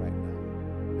Lord right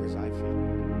now, as I feel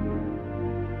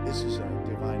it. This is a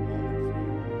divine moment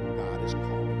for you. God is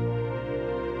calling you.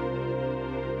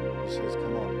 He says,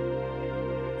 come on,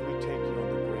 let me take you on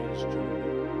the greatest journey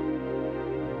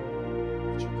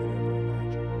that you could ever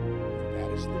imagine. And that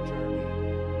is the journey of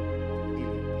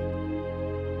healing people.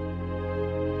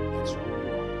 That's who you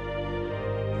are.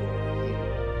 You are a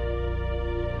healer.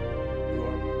 You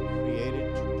are created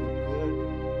to do good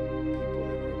to people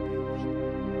that are abused.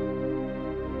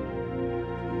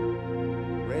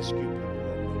 Rescue people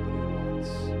that nobody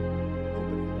wants,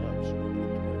 nobody loves, nobody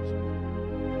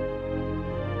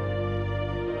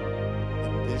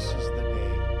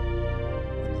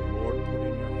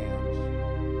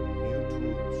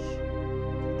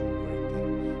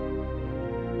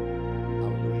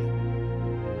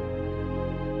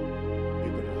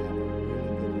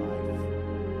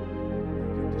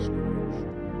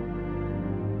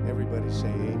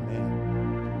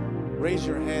raise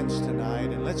your hands tonight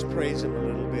and let's praise Him a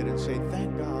little bit and say,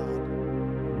 thank God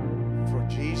for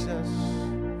Jesus,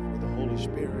 for the Holy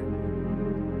Spirit,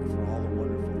 and for all the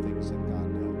wonderful things that God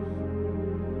does.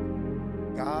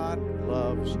 God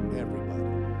loves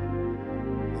everybody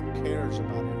and cares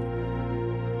about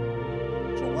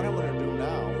everybody. So what I'm going to do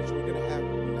now is we're going to have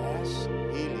mass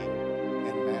healing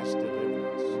and mass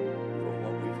deliverance from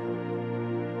what we've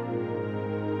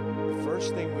heard. The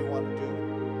first thing we want to do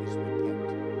is repent.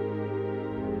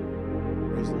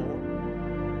 Praise the Lord.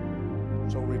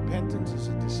 So repentance is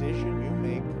a decision you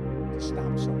make to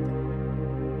stop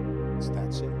something. It's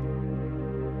that simple.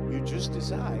 You just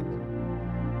decide,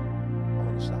 I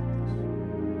want to stop this.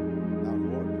 Now,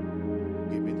 Lord,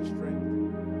 give me the strength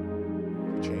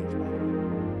to change my life.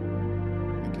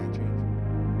 I can't change it.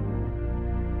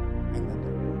 And then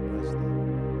the Lord does that.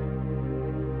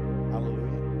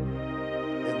 Hallelujah.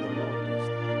 Then the Lord does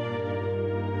that.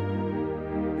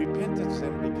 Repentance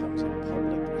then becomes a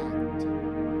public act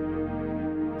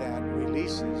that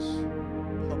releases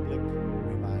public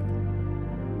revival.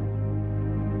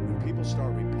 When people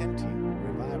start repenting,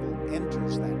 revival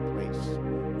enters that place,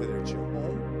 whether it's your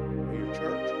home or your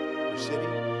church, your city,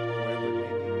 wherever it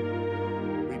may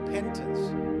be. Repentance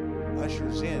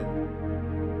ushers in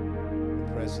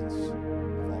the presence of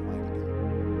Almighty God.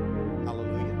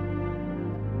 Hallelujah.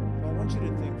 So I want you to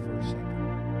think for a second,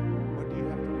 what do you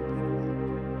have to repent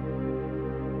about?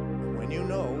 And when you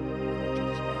know, I want you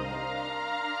to stand up.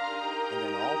 And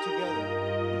then all together,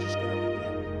 we're just going to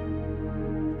repent to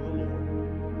the Lord.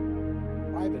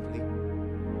 Privately,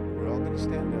 we're all going to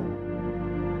stand up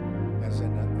as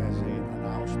an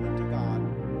announcement to God.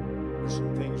 There's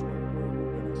some things we're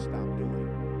going to stop doing,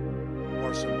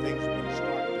 or some things we're going to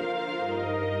start doing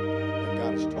that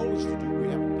God has told us to do we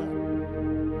haven't done.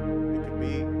 It could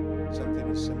be something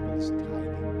as simple as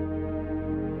tithing,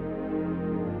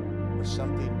 or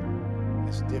something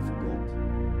as difficult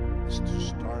as to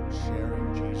start sharing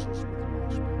Jesus with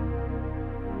lost people.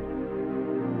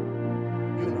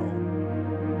 You know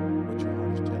what your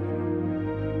heart is telling you.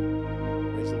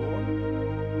 Praise the Lord.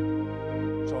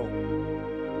 So,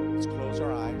 let's close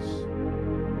our eyes.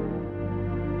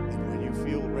 And when you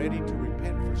feel ready to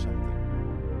repent for something,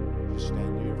 just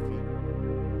stand to your feet.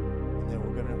 And then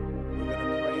we're gonna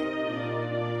pray.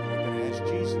 And we're gonna ask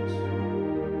Jesus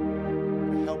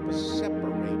to help us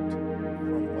separate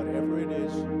from whatever it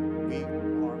is we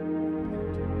are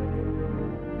repenting.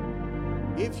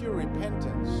 If your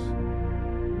repentance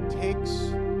takes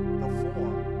the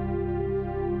form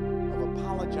of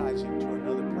apologizing to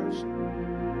another person,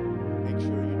 make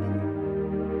sure you do it.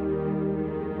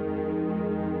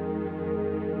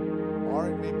 Or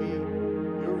it may be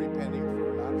you're repenting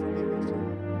for not forgiving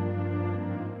someone.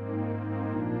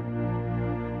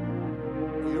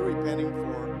 Or you're repenting for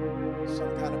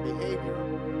some kind of behavior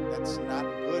that's not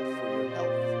good for your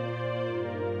health,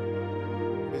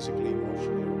 physically,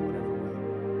 emotionally, or whatever way.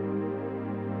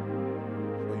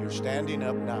 So you're standing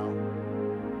up now.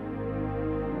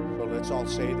 So let's all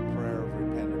say the prayer of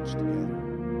repentance together.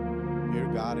 Dear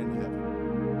God in heaven,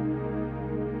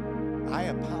 I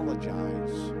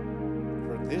apologize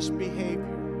for this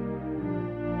behavior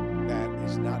that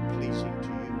is not pleasing to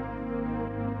you.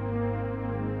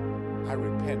 I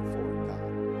repent for it, God.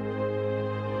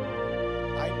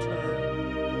 I turn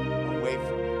away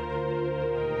from it.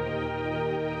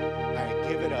 I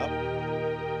give it up.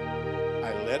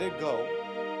 I let it go.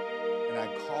 And I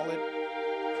call it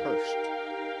cursed.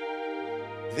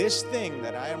 This thing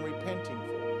that I am repenting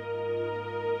for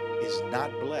is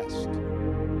not blessed.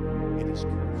 It is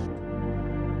cursed.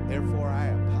 Therefore, I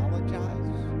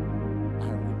apologize. I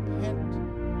repent.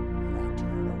 And I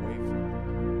turn away from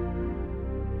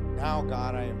it. Now,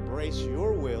 God, I embrace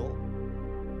your will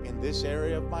in this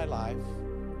area of my life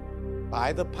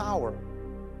by the power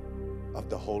of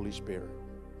the Holy Spirit.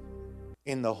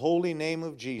 In the holy name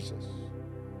of Jesus,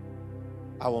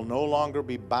 I will no longer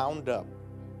be bound up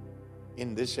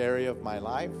in this area of my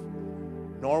life,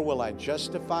 nor will I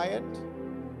justify it,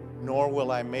 nor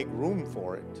will I make room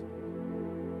for it.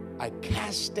 I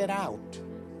cast it out.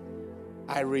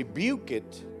 I rebuke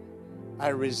it. I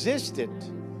resist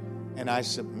it, and I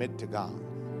submit to God.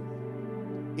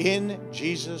 In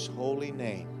Jesus' holy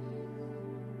name,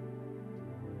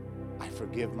 I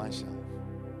forgive myself.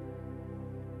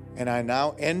 And I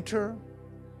now enter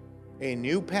a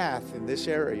new path in this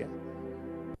area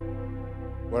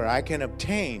where I can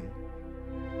obtain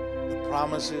the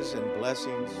promises and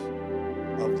blessings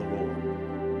of the Lord.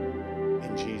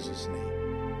 In Jesus' name,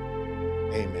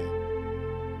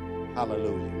 amen.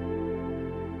 Hallelujah.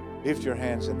 Lift your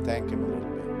hands and thank Him a little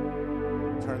bit.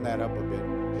 Turn that up a bit.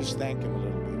 Just thank Him a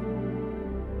little bit.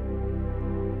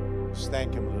 Just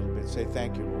thank Him a little bit. Say,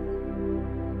 thank you, Lord.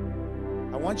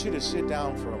 I want you to sit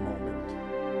down for a moment.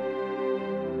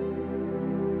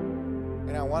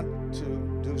 And I want to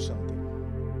do something.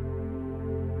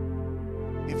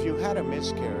 If you had a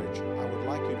miscarriage, I would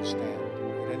like you to stand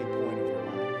at any point of your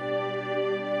life.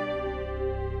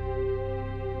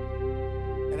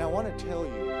 And I want to tell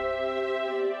you,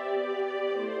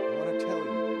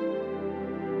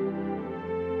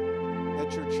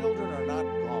 that your children are not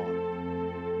gone.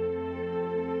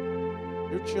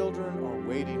 Your children are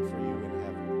waiting for you in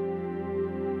heaven.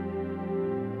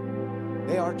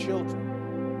 They are children.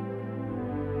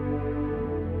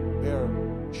 They are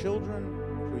children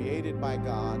created by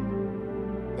God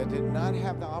that did not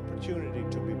have the opportunity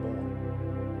to be born.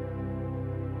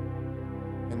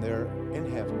 And they're in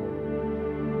heaven.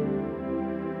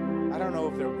 I don't know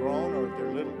if they're grown or if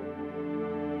they're little.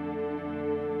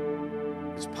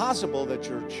 It's possible that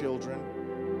your children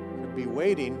could be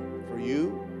waiting for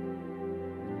you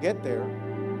to get there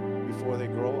before they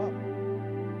grow up.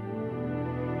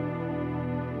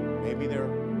 Maybe they're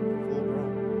full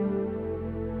grown.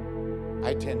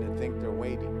 I tend to think they're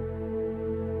waiting.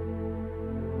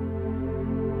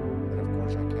 But of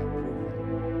course I can't prove that.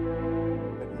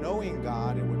 But knowing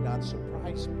God, it would not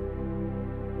surprise me.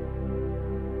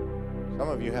 Some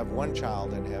of you have one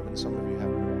child in heaven, some of you have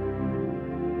more.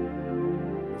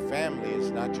 Family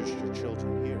is not just your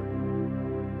children here.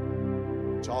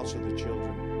 It's also the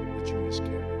children that you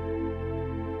miscarried.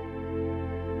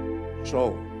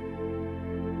 So,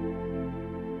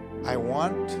 I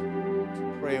want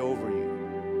to pray over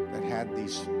you that had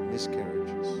these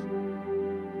miscarriages.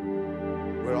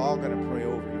 We're all going to pray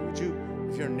over you. Would you,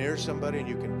 if you're near somebody and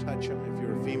you can touch them, if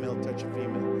you're a female, touch a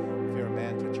female. If you're a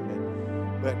man, touch a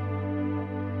man. But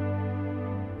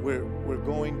we're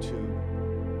going to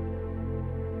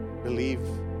believe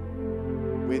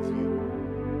with you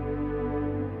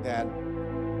that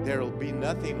there will be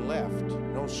nothing left,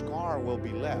 no scar will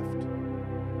be left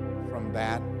from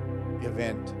that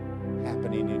event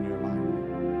happening in your life.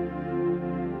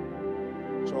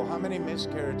 So how many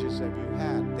miscarriages have you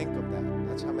had? Think of that.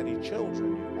 That's how many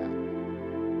children you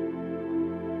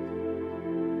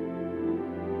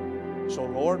have. So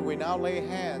Lord, we now lay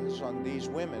hands on these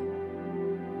women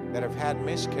that have had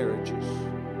miscarriages.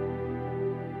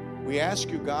 We ask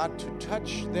you, God, to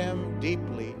touch them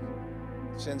deeply,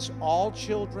 since all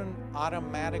children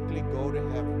automatically go to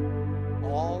heaven.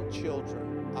 All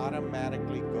children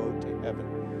automatically go to heaven.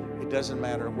 It doesn't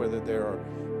matter whether they are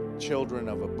children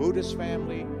of a Buddhist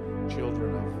family,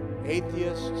 children of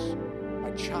atheists.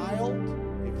 A child,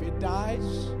 if it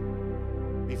dies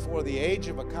before the age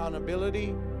of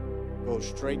accountability, goes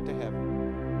straight to heaven.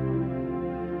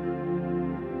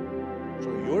 So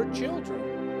your children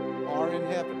are in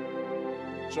heaven.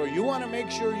 So you want to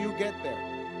make sure you get there.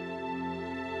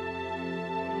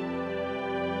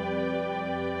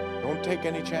 Don't take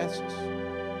any chances.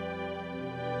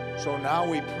 So now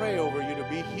we pray over you to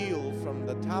be healed from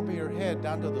the top of your head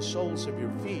down to the soles of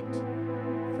your feet,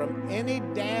 from any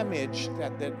damage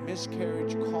that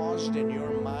miscarriage caused in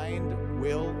your mind,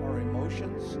 will, or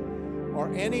emotions, or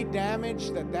any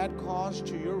damage that caused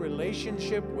to your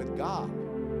relationship with God.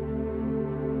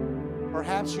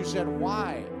 Perhaps you said,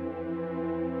 why?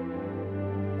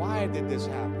 Why did this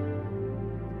happen?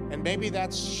 And maybe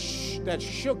that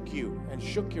shook you and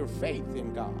shook your faith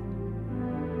in God.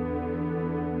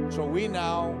 So we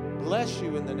now bless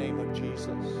you in the name of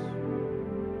Jesus,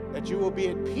 that you will be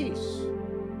at peace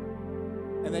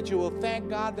and that you will thank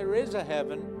God there is a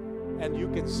heaven and you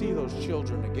can see those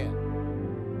children again.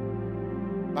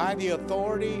 By the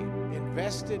authority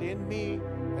invested in me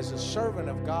as a servant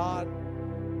of God,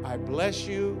 I bless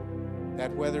you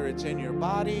that whether it's in your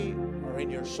body or in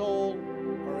your soul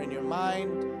or in your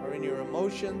mind or in your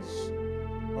emotions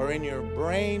or in your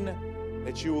brain,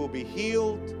 that you will be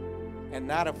healed and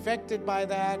not affected by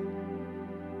that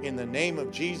in the name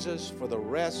of Jesus for the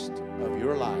rest of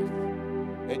your life.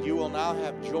 That you will now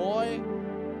have joy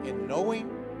in knowing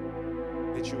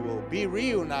that you will be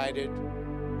reunited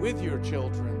with your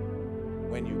children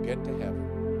when you get to heaven.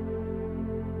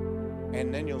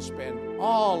 And then you'll spend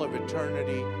all of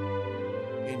eternity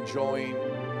enjoying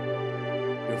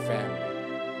your family.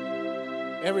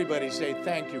 Everybody say,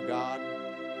 thank you, God,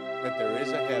 that there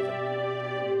is a heaven.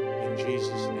 In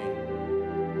Jesus' name,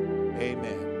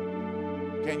 amen.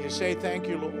 Can you say thank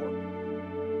you,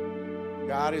 Lord?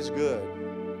 God is good.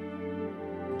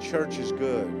 The church is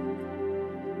good.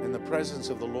 And the presence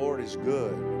of the Lord is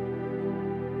good.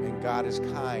 And God is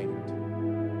kind.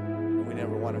 And we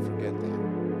never want to forget that.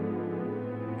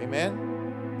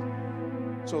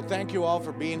 Amen? So thank you all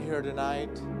for being here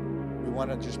tonight. We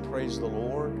want to just praise the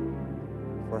Lord.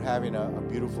 for having a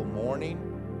beautiful morning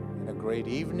and a great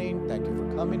evening. Thank you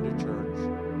for coming to church.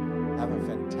 Have a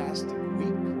fantastic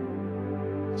week.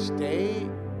 Stay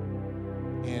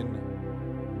in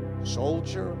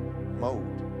soldier mode.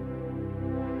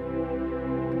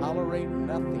 Tolerate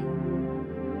nothing.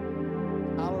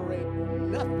 Tolerate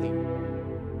nothing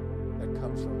that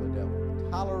comes from the devil.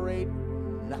 Tolerate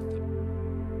nothing.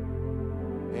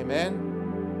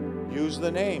 Amen. Use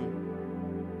the name.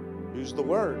 Use the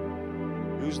word.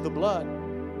 Use the blood.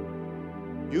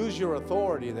 Use your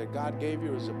authority that God gave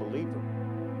you as a believer.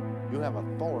 You have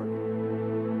authority.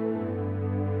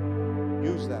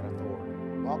 Use that authority.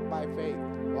 Walk by faith.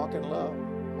 Walk in love.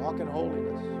 Walk in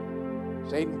holiness.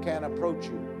 Satan can't approach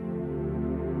you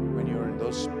when you're in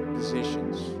those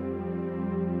positions.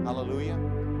 Hallelujah.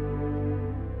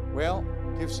 Well,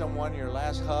 give someone your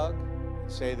last hug.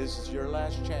 Say, this is your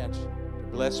last chance to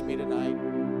bless me tonight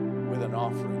with an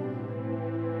offering.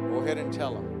 Go ahead and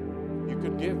tell them, you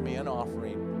could give me an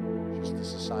offering just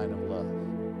as a sign of love.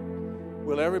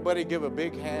 Will everybody give a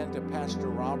big hand to Pastor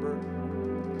Robert?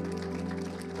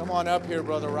 Come on up here,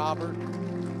 Brother Robert.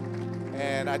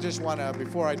 And I just want to,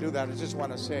 before I do that, I just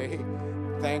want to say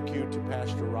thank you to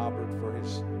Pastor Robert for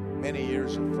his many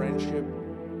years of friendship,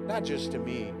 not just to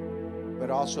me, but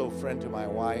also a friend to my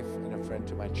wife and a friend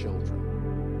to my children.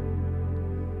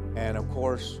 And of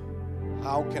course,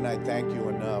 how can I thank you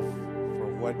enough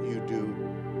for what you do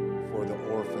for the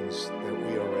orphans that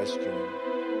we are rescuing?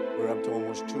 We're up to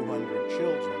almost 200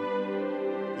 children,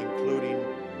 including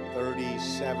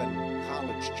 37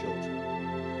 college children.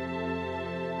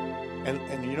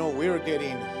 And you know, we're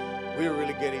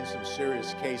really getting some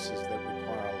serious cases that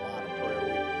require a lot of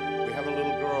prayer. We have a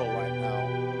little girl right now.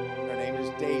 Her name is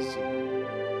Daisy.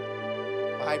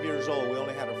 5 years old. We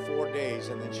only had her 4 days,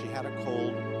 and then she had a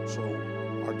cold. So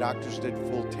our doctors did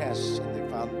full tests, and they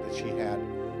found that she had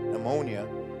pneumonia,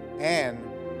 and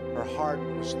her heart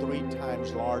was 3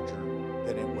 times larger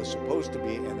than it was supposed to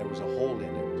be, and there was a hole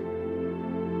in it.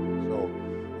 So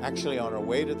actually, on her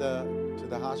way to the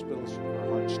hospital, her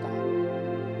heart stopped. Had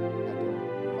to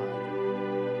revive her.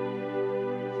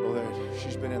 So that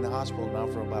she's been in the hospital now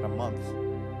for about a month,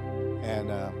 and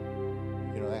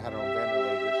they had her on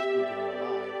ventilators, keeping her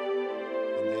alive,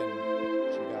 and then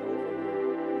she got over her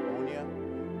pneumonia.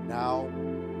 Now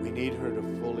we need her to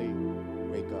fully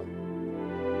wake up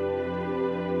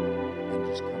and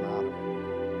just come out of it.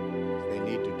 They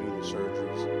need to do the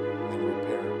surgeries and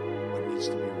repair what needs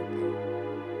to be repaired.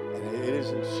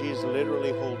 And she is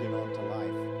literally holding on to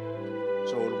life.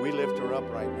 So we lift her up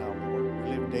right now, Lord. We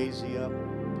lift Daisy up.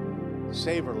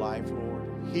 Save her life, Lord.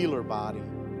 Heal her body.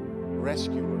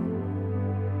 Rescue her.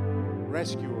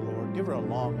 Rescue her, Lord. Give her a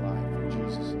long life in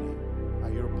Jesus' name. By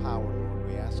your power, Lord,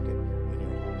 we ask it in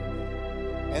your holy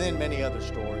name. And then many other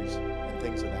stories and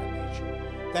things of that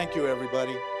nature. Thank you,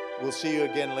 everybody. We'll see you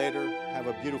again later. Have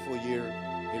a beautiful year.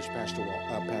 Here's Pastor.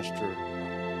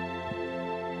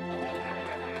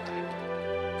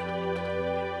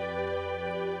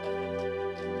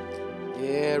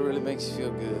 Yeah, it really makes you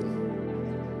feel good.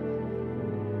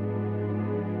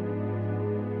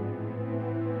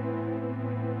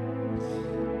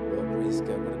 Well, praise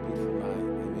God. What a beautiful night.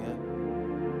 Amen.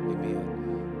 Amen.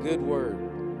 Good word.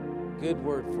 Good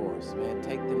word for us, man.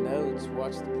 Take the notes.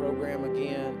 Watch the program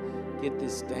again. Get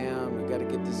this down. We've got to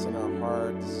get this in our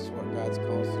heart. This is what God's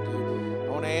called us to do. I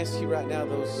want to ask you right now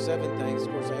those 7 things.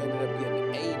 Of course, I ended up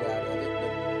getting 8 out of it,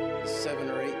 but the 7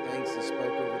 or 8 things that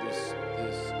spoke over this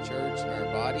church and our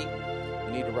body,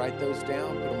 you need to write those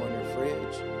down, put them on your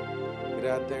fridge. Get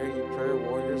out there, you prayer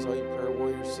warriors, all you prayer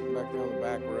warriors sitting back there on the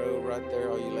back row, right there,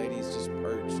 all you ladies just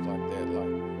perched like that,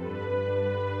 like,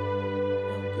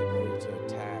 getting ready to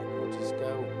attack. Well, just go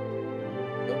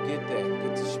get that.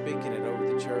 Get to speaking it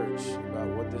over the church about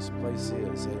what this place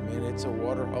is. Amen. It's a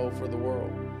water hole for the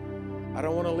world. I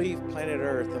don't want to leave planet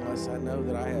Earth unless I know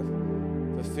that I have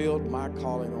fulfilled my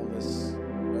calling on this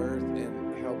earth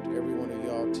and helped every one of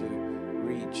y'all to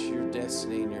reach your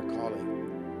destiny and your calling.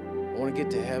 I want to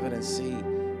get to heaven and see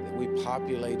that we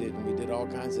populated and we did all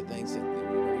kinds of things that we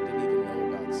didn't even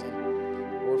know about. Some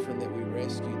orphan that we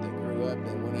rescued that grew up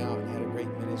and went out and had a great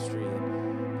ministry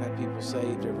and got people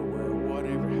saved everywhere,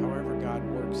 whatever, however God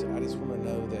works. I just want to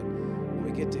know that when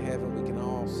we get to heaven, we can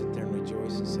all sit there and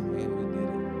rejoice and say, man, we did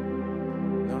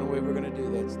it. The only way we're going to do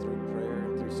that is through prayer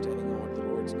and through standing on what the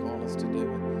Lord's calling us to do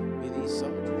and be these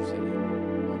soldiers that He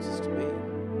wants us to be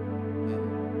and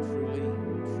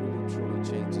truly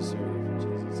change this area for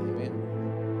Jesus. Amen.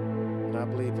 And I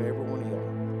believe every one of y'all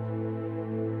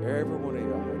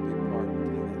have a big part in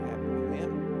making that happen.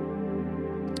 Amen.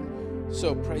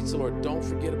 So praise the Lord. Don't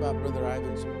forget about Brother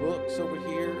Ivan's books over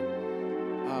here.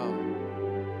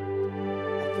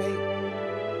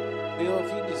 Bill,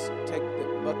 if you just take the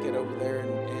bucket over there,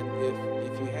 and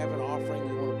if you have an offering,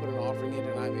 you want to put an offering in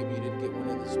tonight, maybe you didn't get one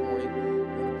in this morning, you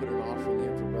want to put an offering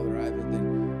in for Brother Ivan, then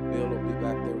Bill will be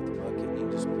back there with the bucket, and you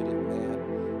just put it in that,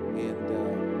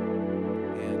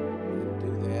 and do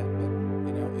that. But,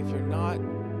 if you're not,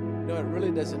 it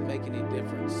really doesn't make any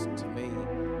difference to me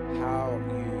how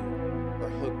you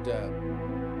are hooked up,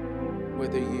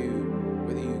 whether you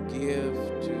give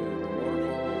to the water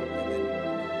hole and then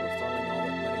we're funneling all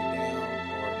that money down,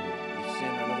 or you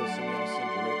send, I know some of y'all send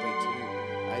directly to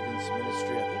Ivan's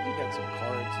ministry. I think you got some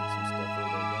cards and some stuff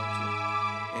over there, don't you?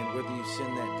 And whether you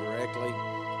send that directly,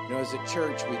 as a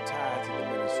church, we tithe to the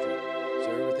ministry. So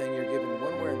everything you're giving,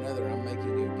 one way or another, I'm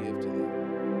making you give to them.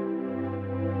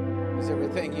 Because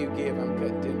everything you give, I'm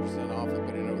cutting 10% off and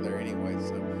putting it over there anyway,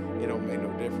 so it don't make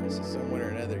no difference. So some way or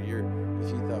another, if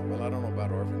you thought, well, I don't know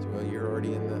about orphans, well, you're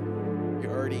already in.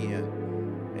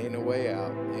 Ain't no way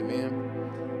out.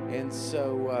 Amen. And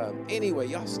so, anyway,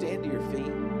 y'all stand to your feet.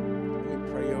 Let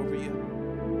me pray over you.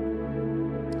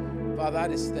 Father, I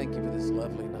just thank you for this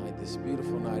lovely night, this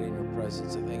beautiful night in your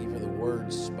presence. I thank you for the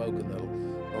words spoken, the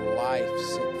life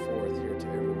sent forth here to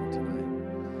everyone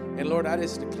tonight. And Lord, I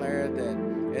just declare that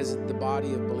as the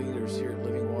body of believers here at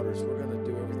Living Waters, we're going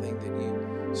to do everything that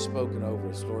you've spoken over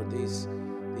us, Lord. These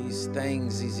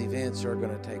things, these events are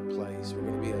going to take place. We're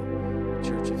going to be a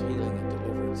church of healing and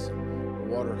deliverance, a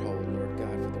water hole, Lord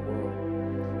God, for the world.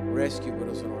 Rescue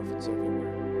widows and orphans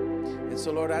everywhere. And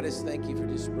so, Lord, I just thank you for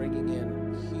just bringing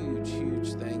in huge,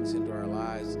 huge things into our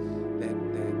lives that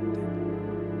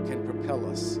can propel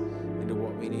us into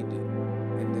what we need to.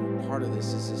 And then part of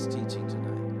this is this teaching tonight.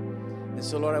 And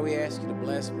so, Lord, we ask you to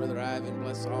bless Brother Ivan,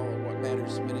 bless all of What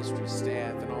Matters ministry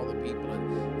staff and all the people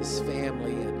and his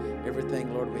family and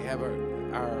everything. Lord, we have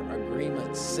our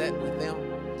agreement set with them.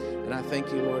 And I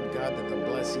thank you, Lord God, that the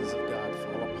blessings of God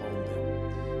fall upon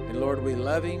them. And Lord, we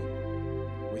love him.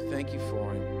 We thank you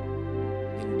for him.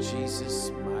 In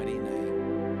Jesus' mighty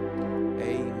name,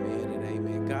 amen and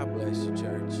amen. God bless you,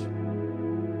 church.